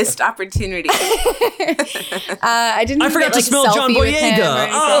 Missed opportunity. I didn't. I forgot to smell John Boyega.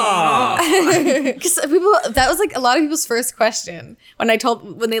 Because that was like a lot of people's first question when they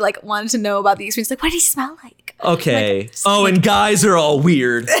wanted to know about the experience. Like, what did he smell like? Okay. And guys are all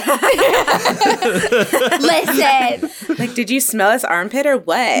weird. Listen. Like, did you smell his armpit or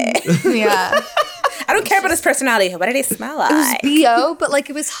what? Yeah. I don't care about his personality. What did he smell like? It was BO, but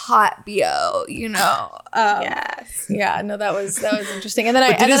it was hot BO, you know. Yes. Yeah, no, that was interesting. And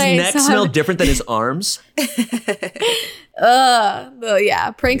then did his neck smell different than his arms?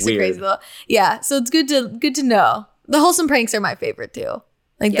 Yeah, pranks Weird. are crazy though. Yeah, so it's good to know. The wholesome pranks are my favorite too.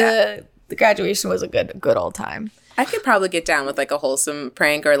 The graduation was a good old time. I could probably get down with a wholesome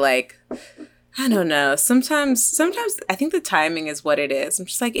prank or I don't know. Sometimes I think the timing is what it is. I'm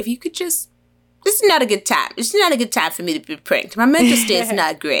just like, if you could just. This is not a good time. It's not a good time for me to be pranked. My mental state is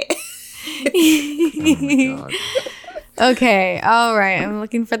not great. Oh my God. Okay. All right. I'm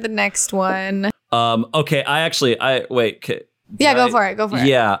looking for the next one. Okay. Wait. Yeah, go for it.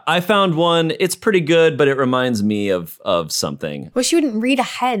 Yeah, I found one. It's pretty good, but it reminds me of something. Wish you wouldn't read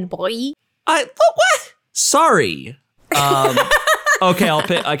ahead, boy. What? Sorry. Okay,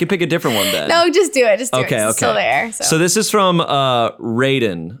 I can pick a different one then. No, just do it. Just do it. Okay. It's still there. So this is from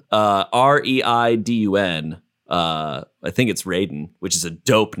Raiden, Reidun. I think it's Raiden, which is a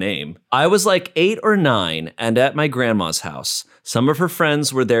dope name. I was 8 or 9 and at my grandma's house. Some of her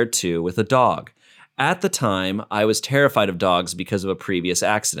friends were there too with a dog. At the time, I was terrified of dogs because of a previous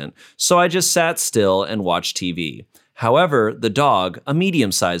accident, so I just sat still and watched TV. However, the dog, a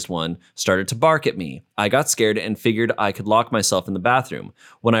medium-sized one, started to bark at me. I got scared and figured I could lock myself in the bathroom.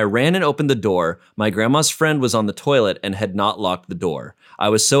 When I ran and opened the door, my grandma's friend was on the toilet and had not locked the door. I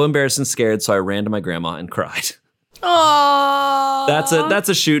was so embarrassed and scared, so I ran to my grandma and cried. Aww. That's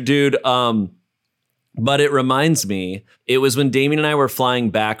a shoot, dude. But it reminds me, it was when Damien and I were flying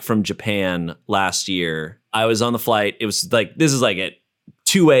back from Japan last year. I was on the flight. It was this is at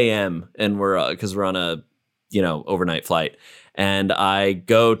 2 a.m. and because we're on a overnight flight. And I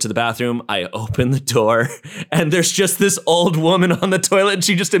go to the bathroom, I open the door, and there's just this old woman on the toilet, and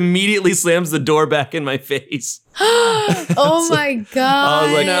she just immediately slams the door back in my face. Oh my God. I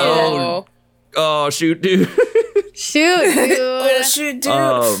was like, oh shoot, dude. Shoot, dude. Oh shoot, dude.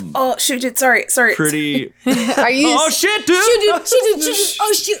 Oh shoot, dude. Sorry. Pretty. Are you? Oh shit, dude. Shoot, dude.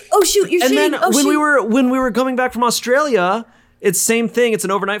 Oh shoot. Oh shoot. You're And shooting. then Oh when shoot. we were coming back from Australia, it's same thing. It's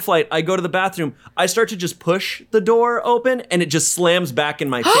an overnight flight. I go to the bathroom. I start to just push the door open, and it just slams back in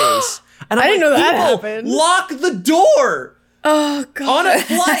my face. And I'm I didn't like, know that "People, happened." Lock the door. Oh god. On a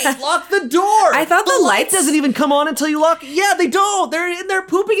flight, lock the door. I thought the light lights- doesn't even come on until you lock. Yeah, they don't. They're in there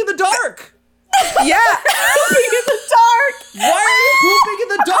pooping in the dark. Yeah. Pooping in the dark. Why are you pooping in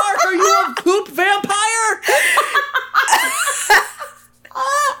the dark? Are you a poop vampire?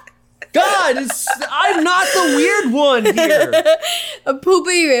 God, I'm not the weird one here. A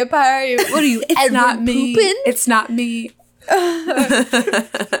poopy vampire. What are you? It's not me. Pooping? It's not me. They're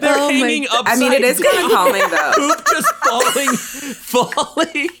Oh my hanging God. upside I mean, it is kind of calming though. Poop just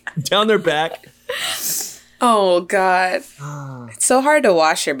falling down their back. Oh God. It's so hard to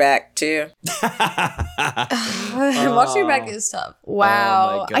wash your back too. Washing your back is tough.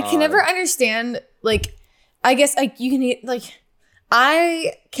 Wow. my I can never God. understand, like, I guess, like, you can eat, like,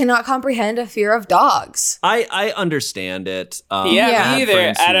 I cannot comprehend a fear of dogs. I understand it. Yeah, I me have either.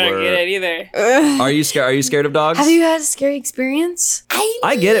 friends who I don't were- get it either. Are you scared? Are you scared of dogs? Have you had a scary experience?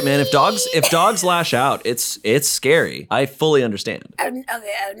 I get it, man. If dogs lash out, it's scary. I fully understand. I've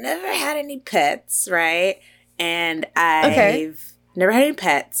never had any pets, right? And I've never had any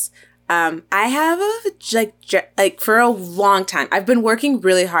pets. I have like for a long time. I've been working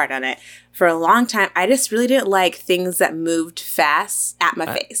really hard on it. For a long time, I just really didn't like things that moved fast at my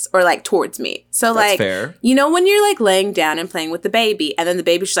face or like towards me. So That's like, fair. you know, when you're like laying down and playing with the baby, and then the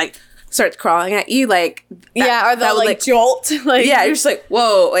baby just like starts crawling at you, like Yeah, or the, that would, like, jolt. Like, yeah, you're just like,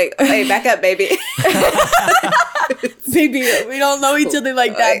 whoa, like, hey, back up, baby. baby, we don't know each other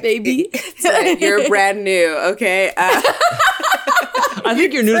like that, baby. You're brand new, okay? I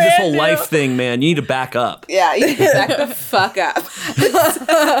think you're new to this whole life thing, man. You need to back up. Yeah, you back the fuck up.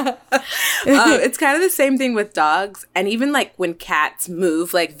 It's kind of the same thing with dogs, and even like when cats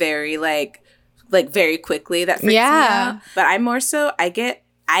move like very very quickly, that freaks me out. But I'm more so I get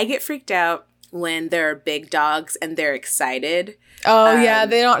freaked out when there are big dogs and they're excited. Oh, yeah,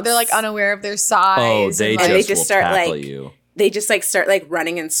 they're like unaware of their size. Oh, they and, just, like, they just will start, tackle like- you. They just like start like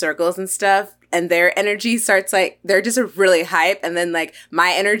running in circles and stuff, and their energy starts like they're just really hype, and then like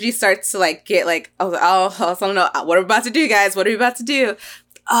my energy starts to like get like I don't know what are we about to do, guys? What are we about to do?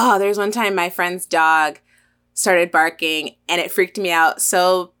 Oh, there's one time my friend's dog started barking, and it freaked me out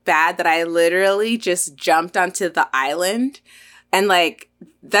so bad that I literally just jumped onto the island, and like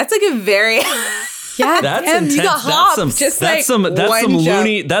that's like a very yeah, That's damn, intense. you got hopped. That's some one jump.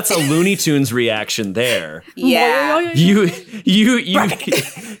 Looney. That's a Looney Tunes reaction there. yeah. You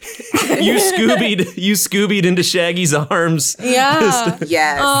Scoobied into Shaggy's arms. Yeah.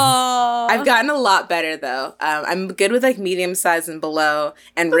 Yes. Oh. I've gotten a lot better though. I'm good with like medium size and below,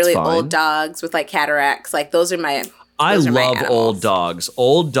 and really fine. old dogs with like cataracts. Like those are my. I those are my love animals. old dogs.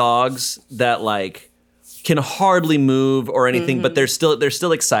 Old dogs that like can hardly move or anything, but they're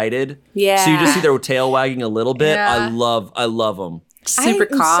still excited. Yeah. So you just see their tail wagging a little bit. Yeah. I love them. Super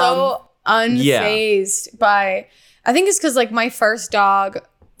I'm calm. so unfazed by. I think it's because like my first dog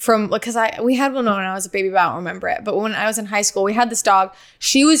from because we had one when I was a baby, but I don't remember it. But when I was in high school, we had this dog.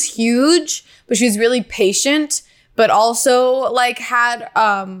 She was huge, but she was really patient, but also like had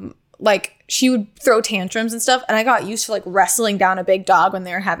like she would throw tantrums and stuff. And I got used to like wrestling down a big dog when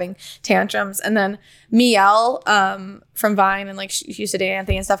they were having tantrums. And then Miel from Vine and like she used to date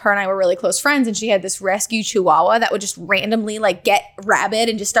Anthony and stuff. Her and I were really close friends. And she had this rescue Chihuahua that would just randomly like get rabid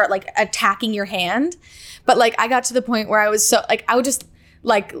and just start like attacking your hand. But like I got to the point where I was so like I would just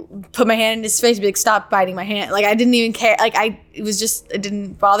like put my hand in his face and be like, stop biting my hand. Like I didn't even care. Like it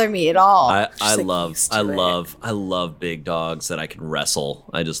didn't bother me at all. I love big dogs that I can wrestle.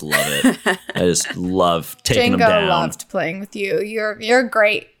 I just love it. I just love taking them Django down. loved playing with you. You're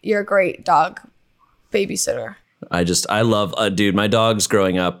great. You're a great dog babysitter. I love, dude, my dogs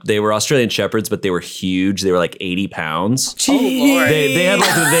growing up, they were Australian Shepherds, but they were huge. They were like 80 pounds. Oh, Lord. They had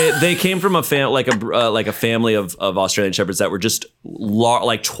like, they came from a family of Australian Shepherds that were just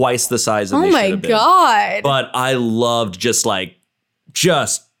like twice the size that Oh they my should have been. God. But I loved just tackling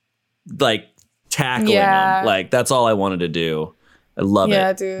them. Like that's all I wanted to do. I love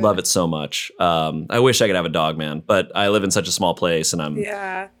it. Dude. Love it so much. I wish I could have a dog, man, but I live in such a small place and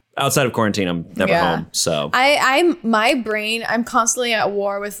I'm outside of quarantine. I'm never home. So my brain, I'm constantly at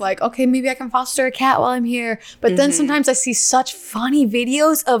war with like, okay, maybe I can foster a cat while I'm here. But then sometimes I see such funny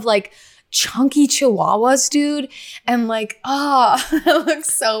videos of like chunky chihuahuas, dude. And like, it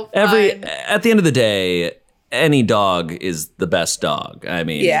looks so fun. At the end of the day, any dog is the best dog. I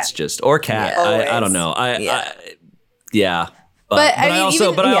mean, it's just, or cat. I don't know. Yeah. But I mean, I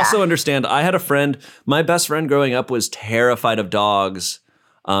also understand. I had a friend, my best friend growing up was terrified of dogs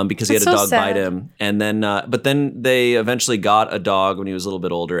because he had a That's dog so bite sad. him. And then, but then they eventually got a dog when he was a little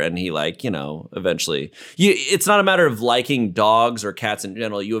bit older, and he eventually, it's not a matter of liking dogs or cats in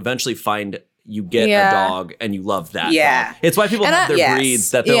general. You eventually find you get a dog and you love that dog. It's why people have their breeds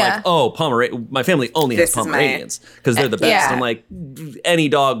that they're like, oh, my family only has Pomeranians because they're the best. Yeah. I'm like, any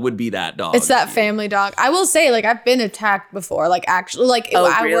dog would be that dog. It's that family dog. I will say, like, I've been attacked before. Like, actually, like,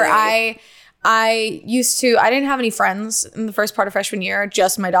 where I used to. I didn't have any friends in the first part of freshman year.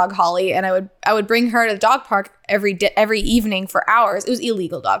 Just my dog Holly, and I would bring her to the dog park every evening for hours. It was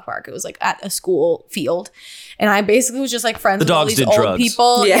illegal dog park. It was like at a school field, and I basically was just like friends with all these old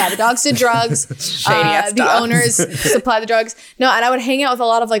people. Yeah, the dogs did drugs. Shady-ass the dogs. owners supplied the drugs. No, and I would hang out with a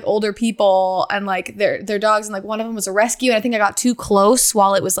lot of like older people and like their dogs, and like one of them was a rescue, and I think I got too close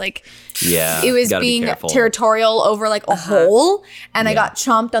while it was like it was being territorial over like a hole, and I got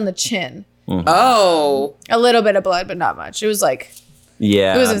chomped on the chin. Mm-hmm. Oh, A little bit of blood, but not much. It was like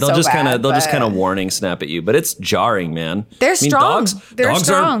Yeah, It wasn't they'll so just kind bad, of just but- kind of warning snap at you, but it's jarring, man. They're strong. They're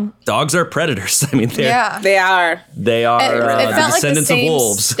strong. Dogs are predators. I mean, yeah. they are. they are It the felt like the descendants of same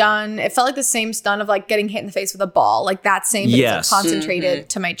wolves. stun. It felt like the same stun of like getting hit in the face with a ball, like that same, but Yes. it's like concentrated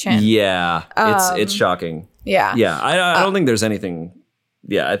to my chin. Yeah, it's shocking. Yeah. Yeah, I don't think there's anything.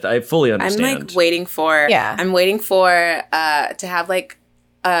 Yeah, I fully understand. I'm like waiting for. Yeah. I'm waiting for to have like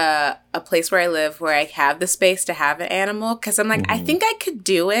a place where I live where I have the space to have an animal, because I'm like, I think I could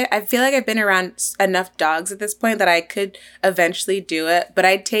do it. I feel like I've been around enough dogs at this point that I could eventually do it, but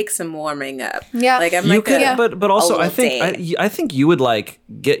I'd take some warming up. Yeah. like I'm You like could, a, but also a I little think date. I think you would like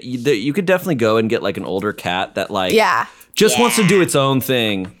get you could definitely go and get like an older cat that like Yeah. just wants to do its own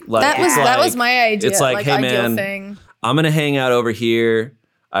thing. Like That was it's that like- was my idea. It's like, hey ideal man, thing. I'm gonna hang out over here.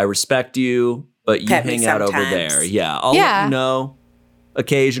 I respect you, but you Pet me hang out over sometimes. there. Yeah, I'll Yeah. let you know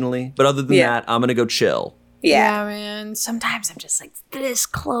occasionally, but other than that, I'm gonna go chill. yeah. Man. Sometimes I'm just like this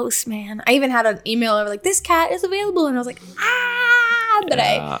close, man. I even had an email over like, this cat is available, and I was like, but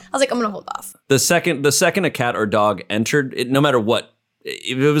I was like, I'm gonna hold off. The second a cat or dog entered, no matter what,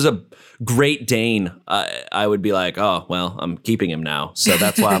 if it was a Great Dane, I would be like, oh well, I'm keeping him now. So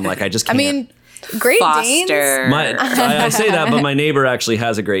that's why I'm like, I just I can't. mean, Great Danes. Foster. I say that, but my neighbor actually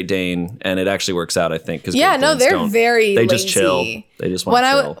has a Great Dane, and it actually works out. I think because Yeah, no, they're very They lazy. just chill. They just want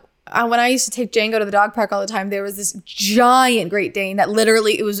to chill. When I used to take Django to the dog park all the time, there was this giant Great Dane that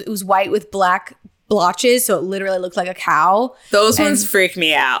literally it was white with black blotches, so it literally looked like a cow. Those ones freak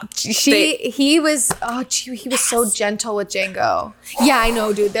me out. He was so gentle with Django. Yeah, I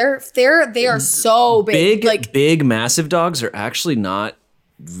know, dude. They are so big. Like big, massive dogs are actually not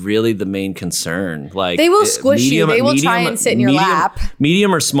really the main concern. Like they will squish you. They will try and sit in your lap.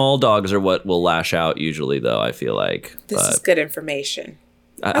 Medium or small dogs are what will lash out usually, though. I feel like This is good information.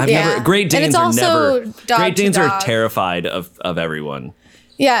 I've Yeah. never. Great And Danes it's are also never. dog Great to Danes are dog. terrified of everyone.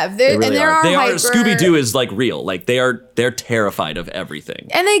 Yeah, They really there are They are. hyper- Scooby Doo is like real. Like they're terrified of everything.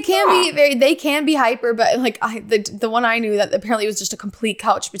 And they can be hyper, but like the one I knew that apparently was just a complete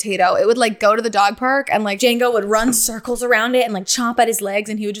couch potato. It would like go to the dog park and like Django would run circles around it and like chomp at his legs,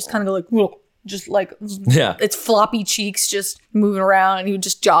 and he would just kind of go like, whoa, just like Yeah. its floppy cheeks just moving around, and he would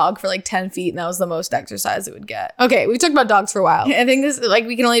just jog for like 10 feet, and that was the most exercise it would get. Okay, we talked about dogs for a while. I think this like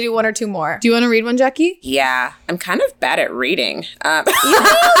we can only do one or two more. Do you want to read one, Jackie? Yeah, I'm kind of bad at reading.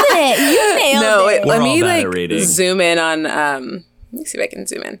 You nailed No, it. wait, let We're me all bad at like reading. zoom in on. Let me see if I can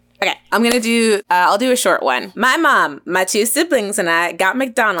zoom in. Okay, I'm gonna do. I'll do a short one. My mom, my two siblings, and I got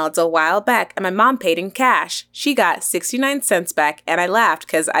McDonald's a while back, and my mom paid in cash. She got 69 cents back, and I laughed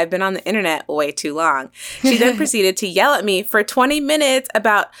because I've been on the internet way too long. She then proceeded to yell at me for 20 minutes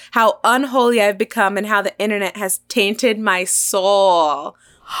about how unholy I've become and how the internet has tainted my soul.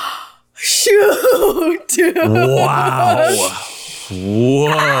 Shoot. Wow.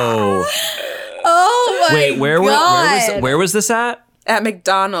 Whoa. Oh my Wait, God. where was this at? At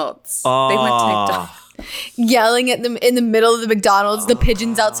McDonald's. They went to McDonald's. Yelling at them in the middle of the McDonald's. The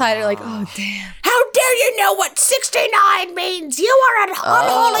pigeons outside are like, oh damn. How dare you know what 69 means? You are an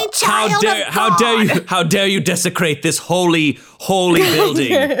unholy child How dare you desecrate this holy building?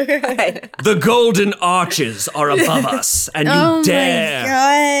 The golden arches are above us, and you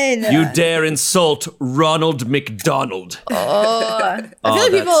dare insult Ronald McDonald. I feel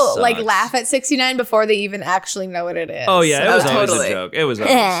like people like laugh at 69 before they even actually know what it is. Oh yeah, it was always totally. a joke. It was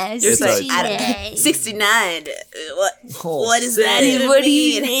always. You're It's like, always- I don't- 69. What is that even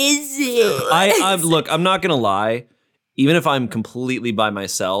mean? Look, I'm not gonna lie. Even if I'm completely by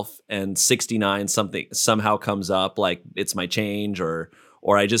myself and 69 something somehow comes up, like it's my change or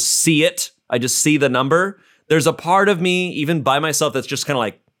I just see it, I just see the number, there's a part of me, even by myself, that's just kind of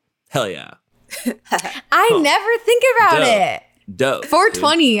like, hell yeah. I never think about Dope. it. Dope.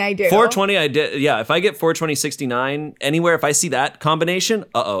 420, I do. 420, I did. Yeah, if I get 420, 69, anywhere, if I see that combination,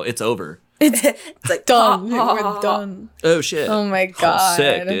 it's over. It's like Done. We're done. Oh, shit. Oh my God.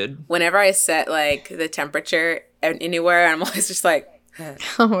 Sick, dude. Whenever I set like the temperature anywhere, I'm always just like,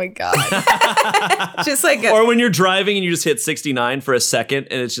 Oh my God. just like, Or when you're driving and you just hit 69 for a second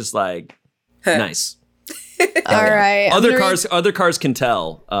and it's just like, nice. All right. Other cars can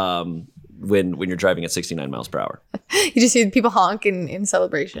tell when you're driving at 69 miles per hour. You just see people honk in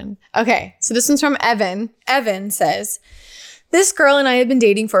celebration. Okay, so this one's from Evan. Evan says, this girl and I had been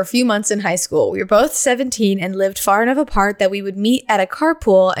dating for a few months in high school. We were both 17 and lived far enough apart that we would meet at a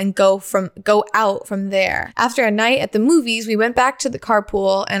carpool and go out from there. After a night at the movies, we went back to the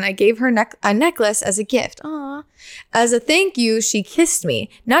carpool and I gave her a necklace as a gift. Aww. As a thank you, she kissed me.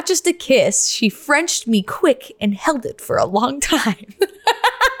 Not just a kiss, she Frenched me quick and held it for a long time.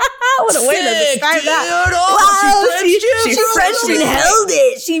 What a way to describe that. Wow, she Frenched and held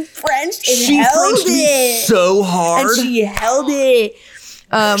it. She Frenched and held it. So hard. And she held it.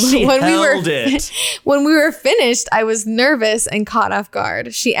 When we were finished, I was nervous and caught off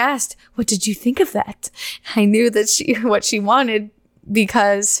guard. She asked, "What did you think of that?" I knew that what she wanted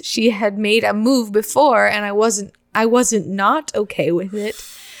because she had made a move before, and I wasn't not okay with it.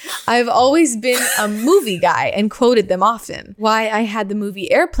 I've always been a movie guy and quoted them often. Why I had the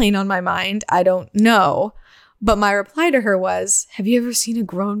movie Airplane on my mind, I don't know. But my reply to her was, have you ever seen a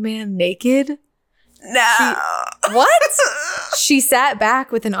grown man naked? no. What? She sat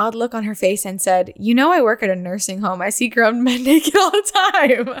back with an odd look on her face and said, you know, I work at a nursing home. I see grown men naked all the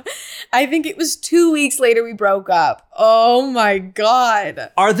time. I think it was 2 weeks later we broke up. Oh my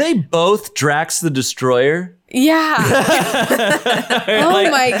God. Are they both Drax the Destroyer? Yeah. Oh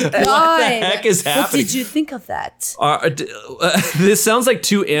my God. What the heck is happening? What did you think of that? This sounds like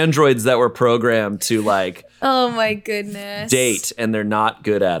two androids that were programmed to like Oh my goodness. date, and they're not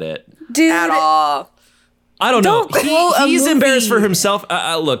good at it. Dude. At all. I don't know. quote a He's movie. embarrassed for himself.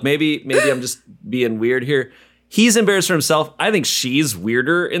 Look, maybe I'm just being weird here. He's embarrassed for himself. I think she's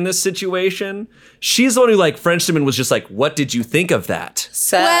weirder in this situation. She's the one who like Frenched him and was just like, "What did you think of that?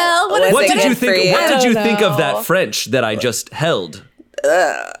 So, Well, what was What it did you good for think? What did you I think don't of that know. French that I just held?"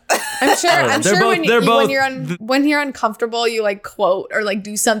 I'm sure They're both- when, they're both- when you're uncomfortable, you like quote or like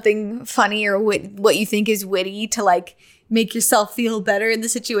do something funny or what you think is witty to like make yourself feel better in the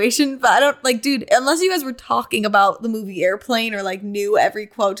situation. But I don't like, dude, unless you guys were talking about the movie Airplane or like knew every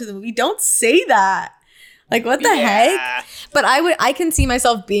quote to the movie, don't say that. Like, what the heck? But I can see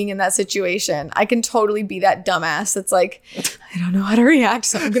myself being in that situation. I can totally be that dumbass that's like, I don't know how to react,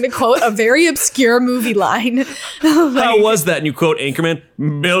 so I'm going to quote a very obscure movie line. How was that? And you quote Anchorman,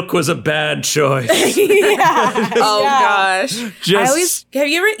 "Milk was a bad choice." Oh gosh. Just Have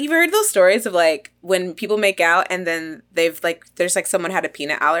you ever heard those stories of like when people make out and then they've like there's like someone had a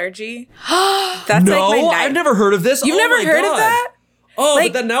peanut allergy? That's no, like my I've never heard of this. You've Oh never my heard God. of that? Oh,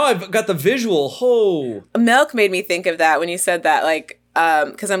 Like- but then now I've got the visual. Oh, Milk made me think of that when you said that, like,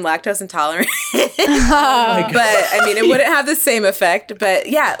 because I'm lactose intolerant. But I mean, it wouldn't have the same effect. But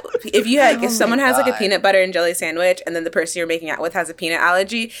yeah, if someone has like a peanut butter and jelly sandwich, and then the person you're making out with has a peanut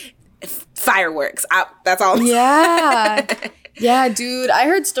allergy, fireworks. That's all. Yeah. Yeah, dude. I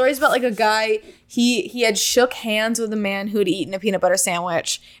heard stories about like a guy, he had shook hands with a man who had eaten a peanut butter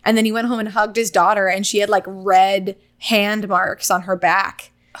sandwich. And then he went home and hugged his daughter and she had like red hand marks on her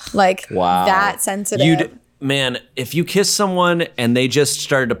back. Like wow. that sensitive. Man, if you kiss someone and they just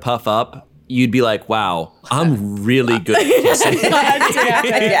started to puff up, you'd be like, wow, I'm really good at kissing.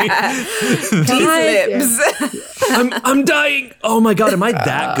 Yeah. These lips. I'm dying. Oh my God, am I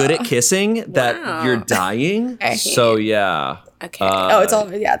that good at kissing that you're dying? So yeah. Okay.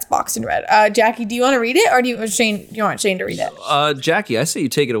 It's boxed in red. Jackie, do you want to read it or do you want Shane to read it? Jackie, I say you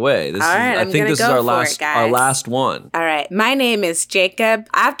take it away. This All right, I I'm think gonna this is go our for last it, guys. one. All right. My name is Jacob.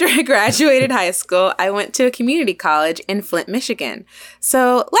 After I graduated high school, I went to a community college in Flint, Michigan.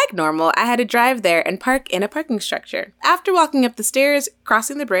 So, like normal, I had to drive there and park in a parking structure. After walking up the stairs,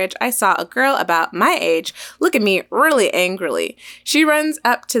 crossing the bridge, I saw a girl about my age look at me really angrily. She runs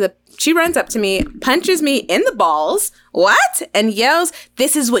up to me, punches me in the balls, and yells,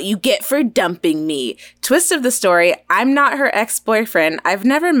 "This is what you get for dumping me." Twist of the story, I'm not her ex-boyfriend. I've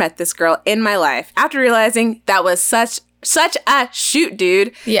never met this girl in my life. After realizing that was such a shoot,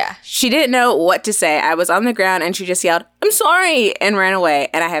 dude. Yeah. She didn't know what to say. I was on the ground and she just yelled, "I'm sorry," and ran away.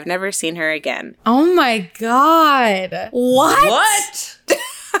 And I have never seen her again. Oh my God. What?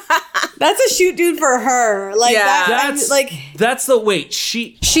 That's a shoot dude for her. Like Yeah. that's like That's the wait.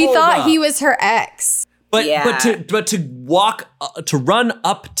 She she hold thought up. he was her ex. But to walk to run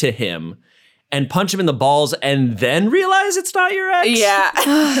up to him and punch him in the balls and then realize it's not your ex? Yeah.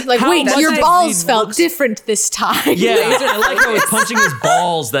 Like, How wait, much your does balls he felt looks- different this time. Yeah, I like how it was punching his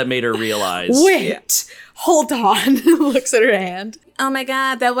balls that made her realize. Wait, hold on. Looks at her hand. Oh my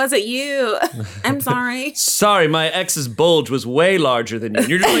God, that wasn't you. I'm sorry. Sorry, my ex's bulge was way larger than you. And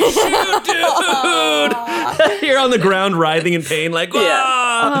you're just like, shoot, dude! You're on the ground writhing in pain, like, "Wah!"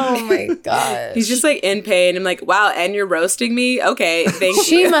 Oh my god. He's just like in pain. I'm like, wow, and you're roasting me? Okay, thank you.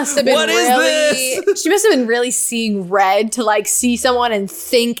 She must have been What is really she must have been really seeing red to like see someone and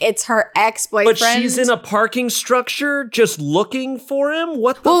think it's her ex-boyfriend. But she's in a parking structure just looking for him?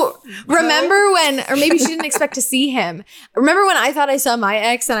 What the Well, remember when, or maybe she didn't expect to see him. Remember when I thought I saw my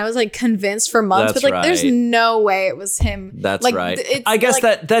ex and I was like convinced for months, That's but like there's right. no way it was him. That's like, right. it's I guess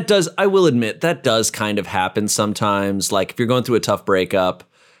like, that does, I will admit, that does kind of happen sometimes. Like if you're going through a tough breakup,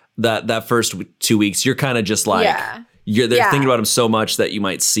 that first 2 weeks, you're kind of just like, Yeah. they're Yeah. thinking about him so much that you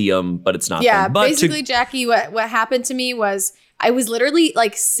might see him, but it's not Yeah, them. But basically, Jackie, what happened to me was I was literally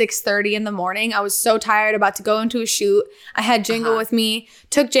like 6:30 in the morning. I was so tired, about to go into a shoot. I had Django with me,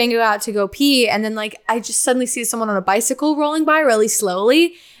 took Django out to go pee, and then like I just suddenly see someone on a bicycle rolling by really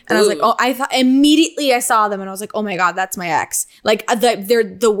slowly. And I was like, oh, I thought immediately I saw them and I was like, oh my God, that's my ex. Like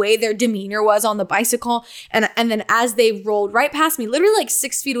the way their demeanor was on the bicycle. And then as they rolled right past me, literally like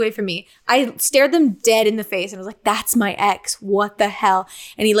 6 feet away from me, I stared them dead in the face and I was like, that's my ex. What the hell?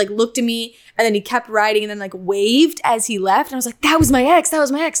 And he like looked at me and then he kept riding and then like waved as he left. And I was like, that was my ex. That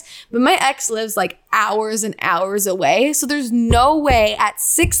was my ex. But my ex lives like hours and hours away. So there's no way at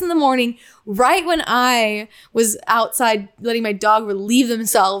 6 a.m, right when I was outside letting my dog relieve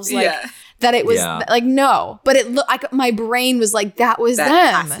themselves, like that it was like, no, but it looked like my brain was like, that was that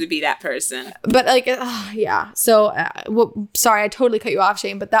them. has to be that person. But like, yeah. So sorry, I totally cut you off,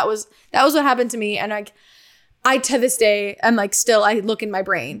 Shane, but that was what happened to me. And like, I, to this day, I'm like, still, I look in my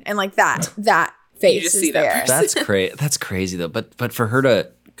brain and like that face just is see that there. person. that's crazy though. But for her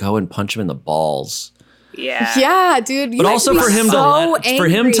to go and punch him in the balls. Yeah. Yeah, dude. But also for him so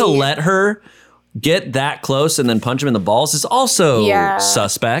to let her get that close and then punch him in the balls is also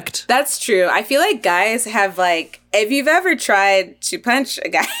suspect. That's true. I feel like guys have like, if you've ever tried to punch a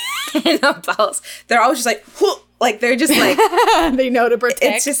guy in the balls, they're always just like, whoo! Like they're just like, they know to protect.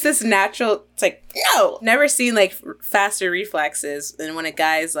 it's just this natural, it's like, no. Never seen like faster reflexes than when a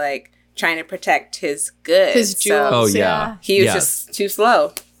guy's like trying to protect his goods. His jewels. Oh, yeah. He was just too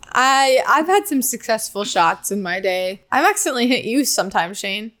slow. I've had some successful shots in my day. I've accidentally hit you sometimes,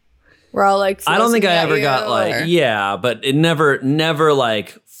 Shane. We're all like, I don't think I at ever you, got like, or- yeah, but it never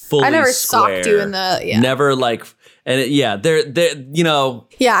like fully I never square. socked you in the, Never like, and they're, you know.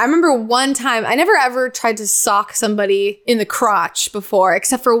 Yeah, I remember one time, I never ever tried to sock somebody in the crotch before,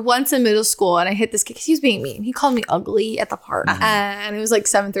 except for once in middle school. And I hit this kid because he was being mean. He called me ugly at the park. And it was like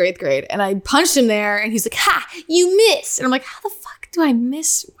 7th or 8th grade. And I punched him there and he's like, ha, you missed. And I'm like, how the fuck do I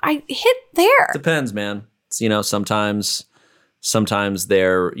miss? I hit there. Depends, man. It's, you know, sometimes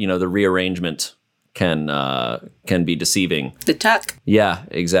they're, you know, the rearrangement can be deceiving. The tuck. Yeah,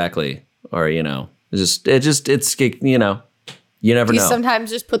 exactly. Or, you know, it's, you know, you never You know. sometimes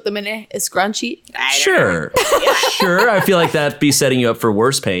just put them in a scrunchie. Sure. Sure. I feel like that'd be setting you up for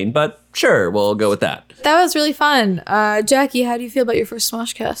worse pain, but sure, we'll go with that. That was really fun. Jackie, how do you feel about your first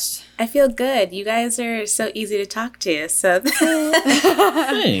Smoshcast? I feel good. You guys are so easy to talk to. So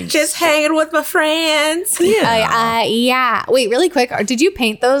Thanks. just hanging with my friends. Yeah. Wait, really quick. Did you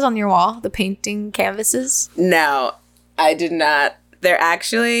paint those on your wall? The painting canvases? No, I did not. They're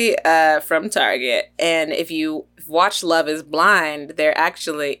actually from Target. And if you watch Love is Blind, they're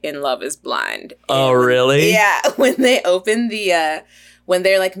actually in Love is Blind. Oh, really? Yeah. When they open the... when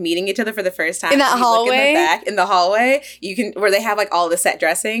they're like meeting each other for the first time In that you look hallway? in the back, in the hallway, you can, where they have like all the set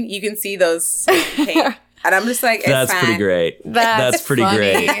dressing, you can see those paint. And I'm just like, it's That's fine. pretty great. That's pretty funny.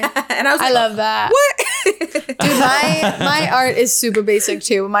 great. And I was I like, love that. what? Dude, my art is super basic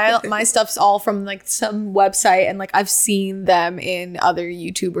too. My stuff's all from like some website, and like I've seen them in other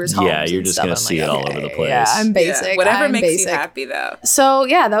YouTubers' homes. Yeah, you're and just stuff. gonna I'm see like, it all okay, over the place. Yeah, I'm basic. Yeah, whatever I'm makes basic. you happy though. So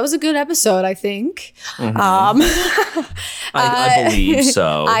yeah, that was a good episode, I think. I believe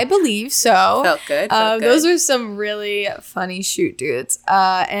so. I believe so. Felt good. Felt good. Those are some really funny shoot dudes.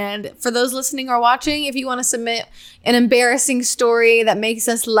 And for those listening or watching, if you want to submit an embarrassing story that makes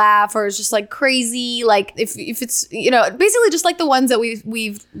us laugh or is just like crazy, like if it's, you know, basically just like the ones that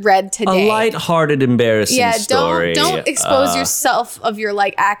we've read today. A lighthearted, embarrassing story. Don't expose yourself of your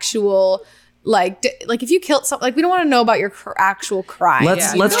like actual like if you killed something, like we don't want to know about your actual crime.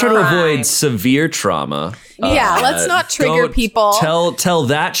 Let's try to avoid severe trauma. Let's not trigger people. Tell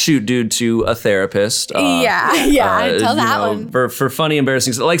that shoot dude to a therapist. Tell that one for funny,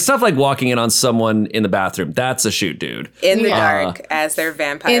 embarrassing, like stuff like walking in on someone in the bathroom. That's a shoot dude in the dark as they're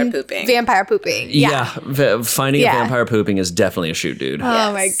vampire pooping. Finding a vampire pooping is definitely a shoot dude.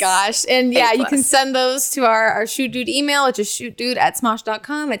 Oh my gosh. And you can send those to our shoot dude email, which is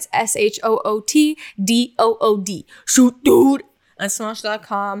shootdude@smosh.com. It's SHOOTDOOD. Shoot dude on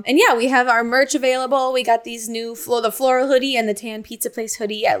smosh.com. And we have our merch available. We got these new the floral hoodie and the tan pizza place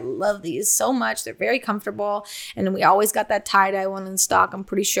hoodie. I love these so much. They're very comfortable. And we always got that tie-dye one in stock, I'm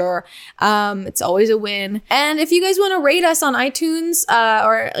pretty sure. It's always a win. And if you guys want to rate us on iTunes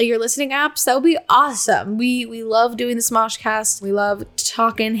or your listening apps, that would be awesome. We love doing the Smoshcast. We love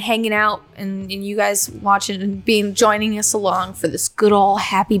talking, hanging out, and you guys watching and joining us along for this good old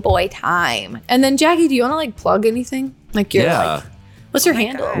happy boy time. And then Jackie, do you want to like plug anything? Like what's your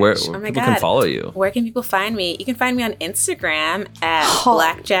handle? Where people can follow you? Where can people find me? You can find me on Instagram at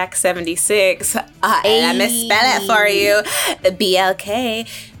blackjack76. And I misspell it for you. BLK.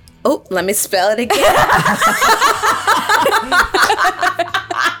 Oh, let me spell it again.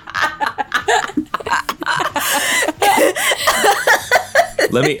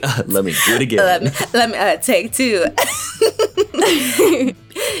 Let me do it again. Let me take two.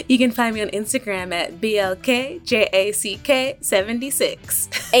 You can find me on Instagram at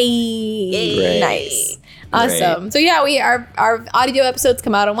BLKJACK76. Hey, nice. Awesome. Great. So our audio episodes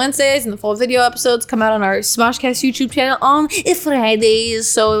come out on Wednesdays and the full video episodes come out on our Smoshcast YouTube channel on Fridays.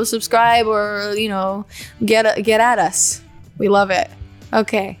 So subscribe or, get at us. We love it.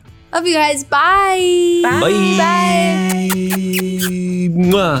 Okay. Love you guys. Bye. Bye. Bye.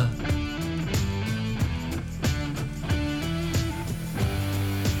 Mwah.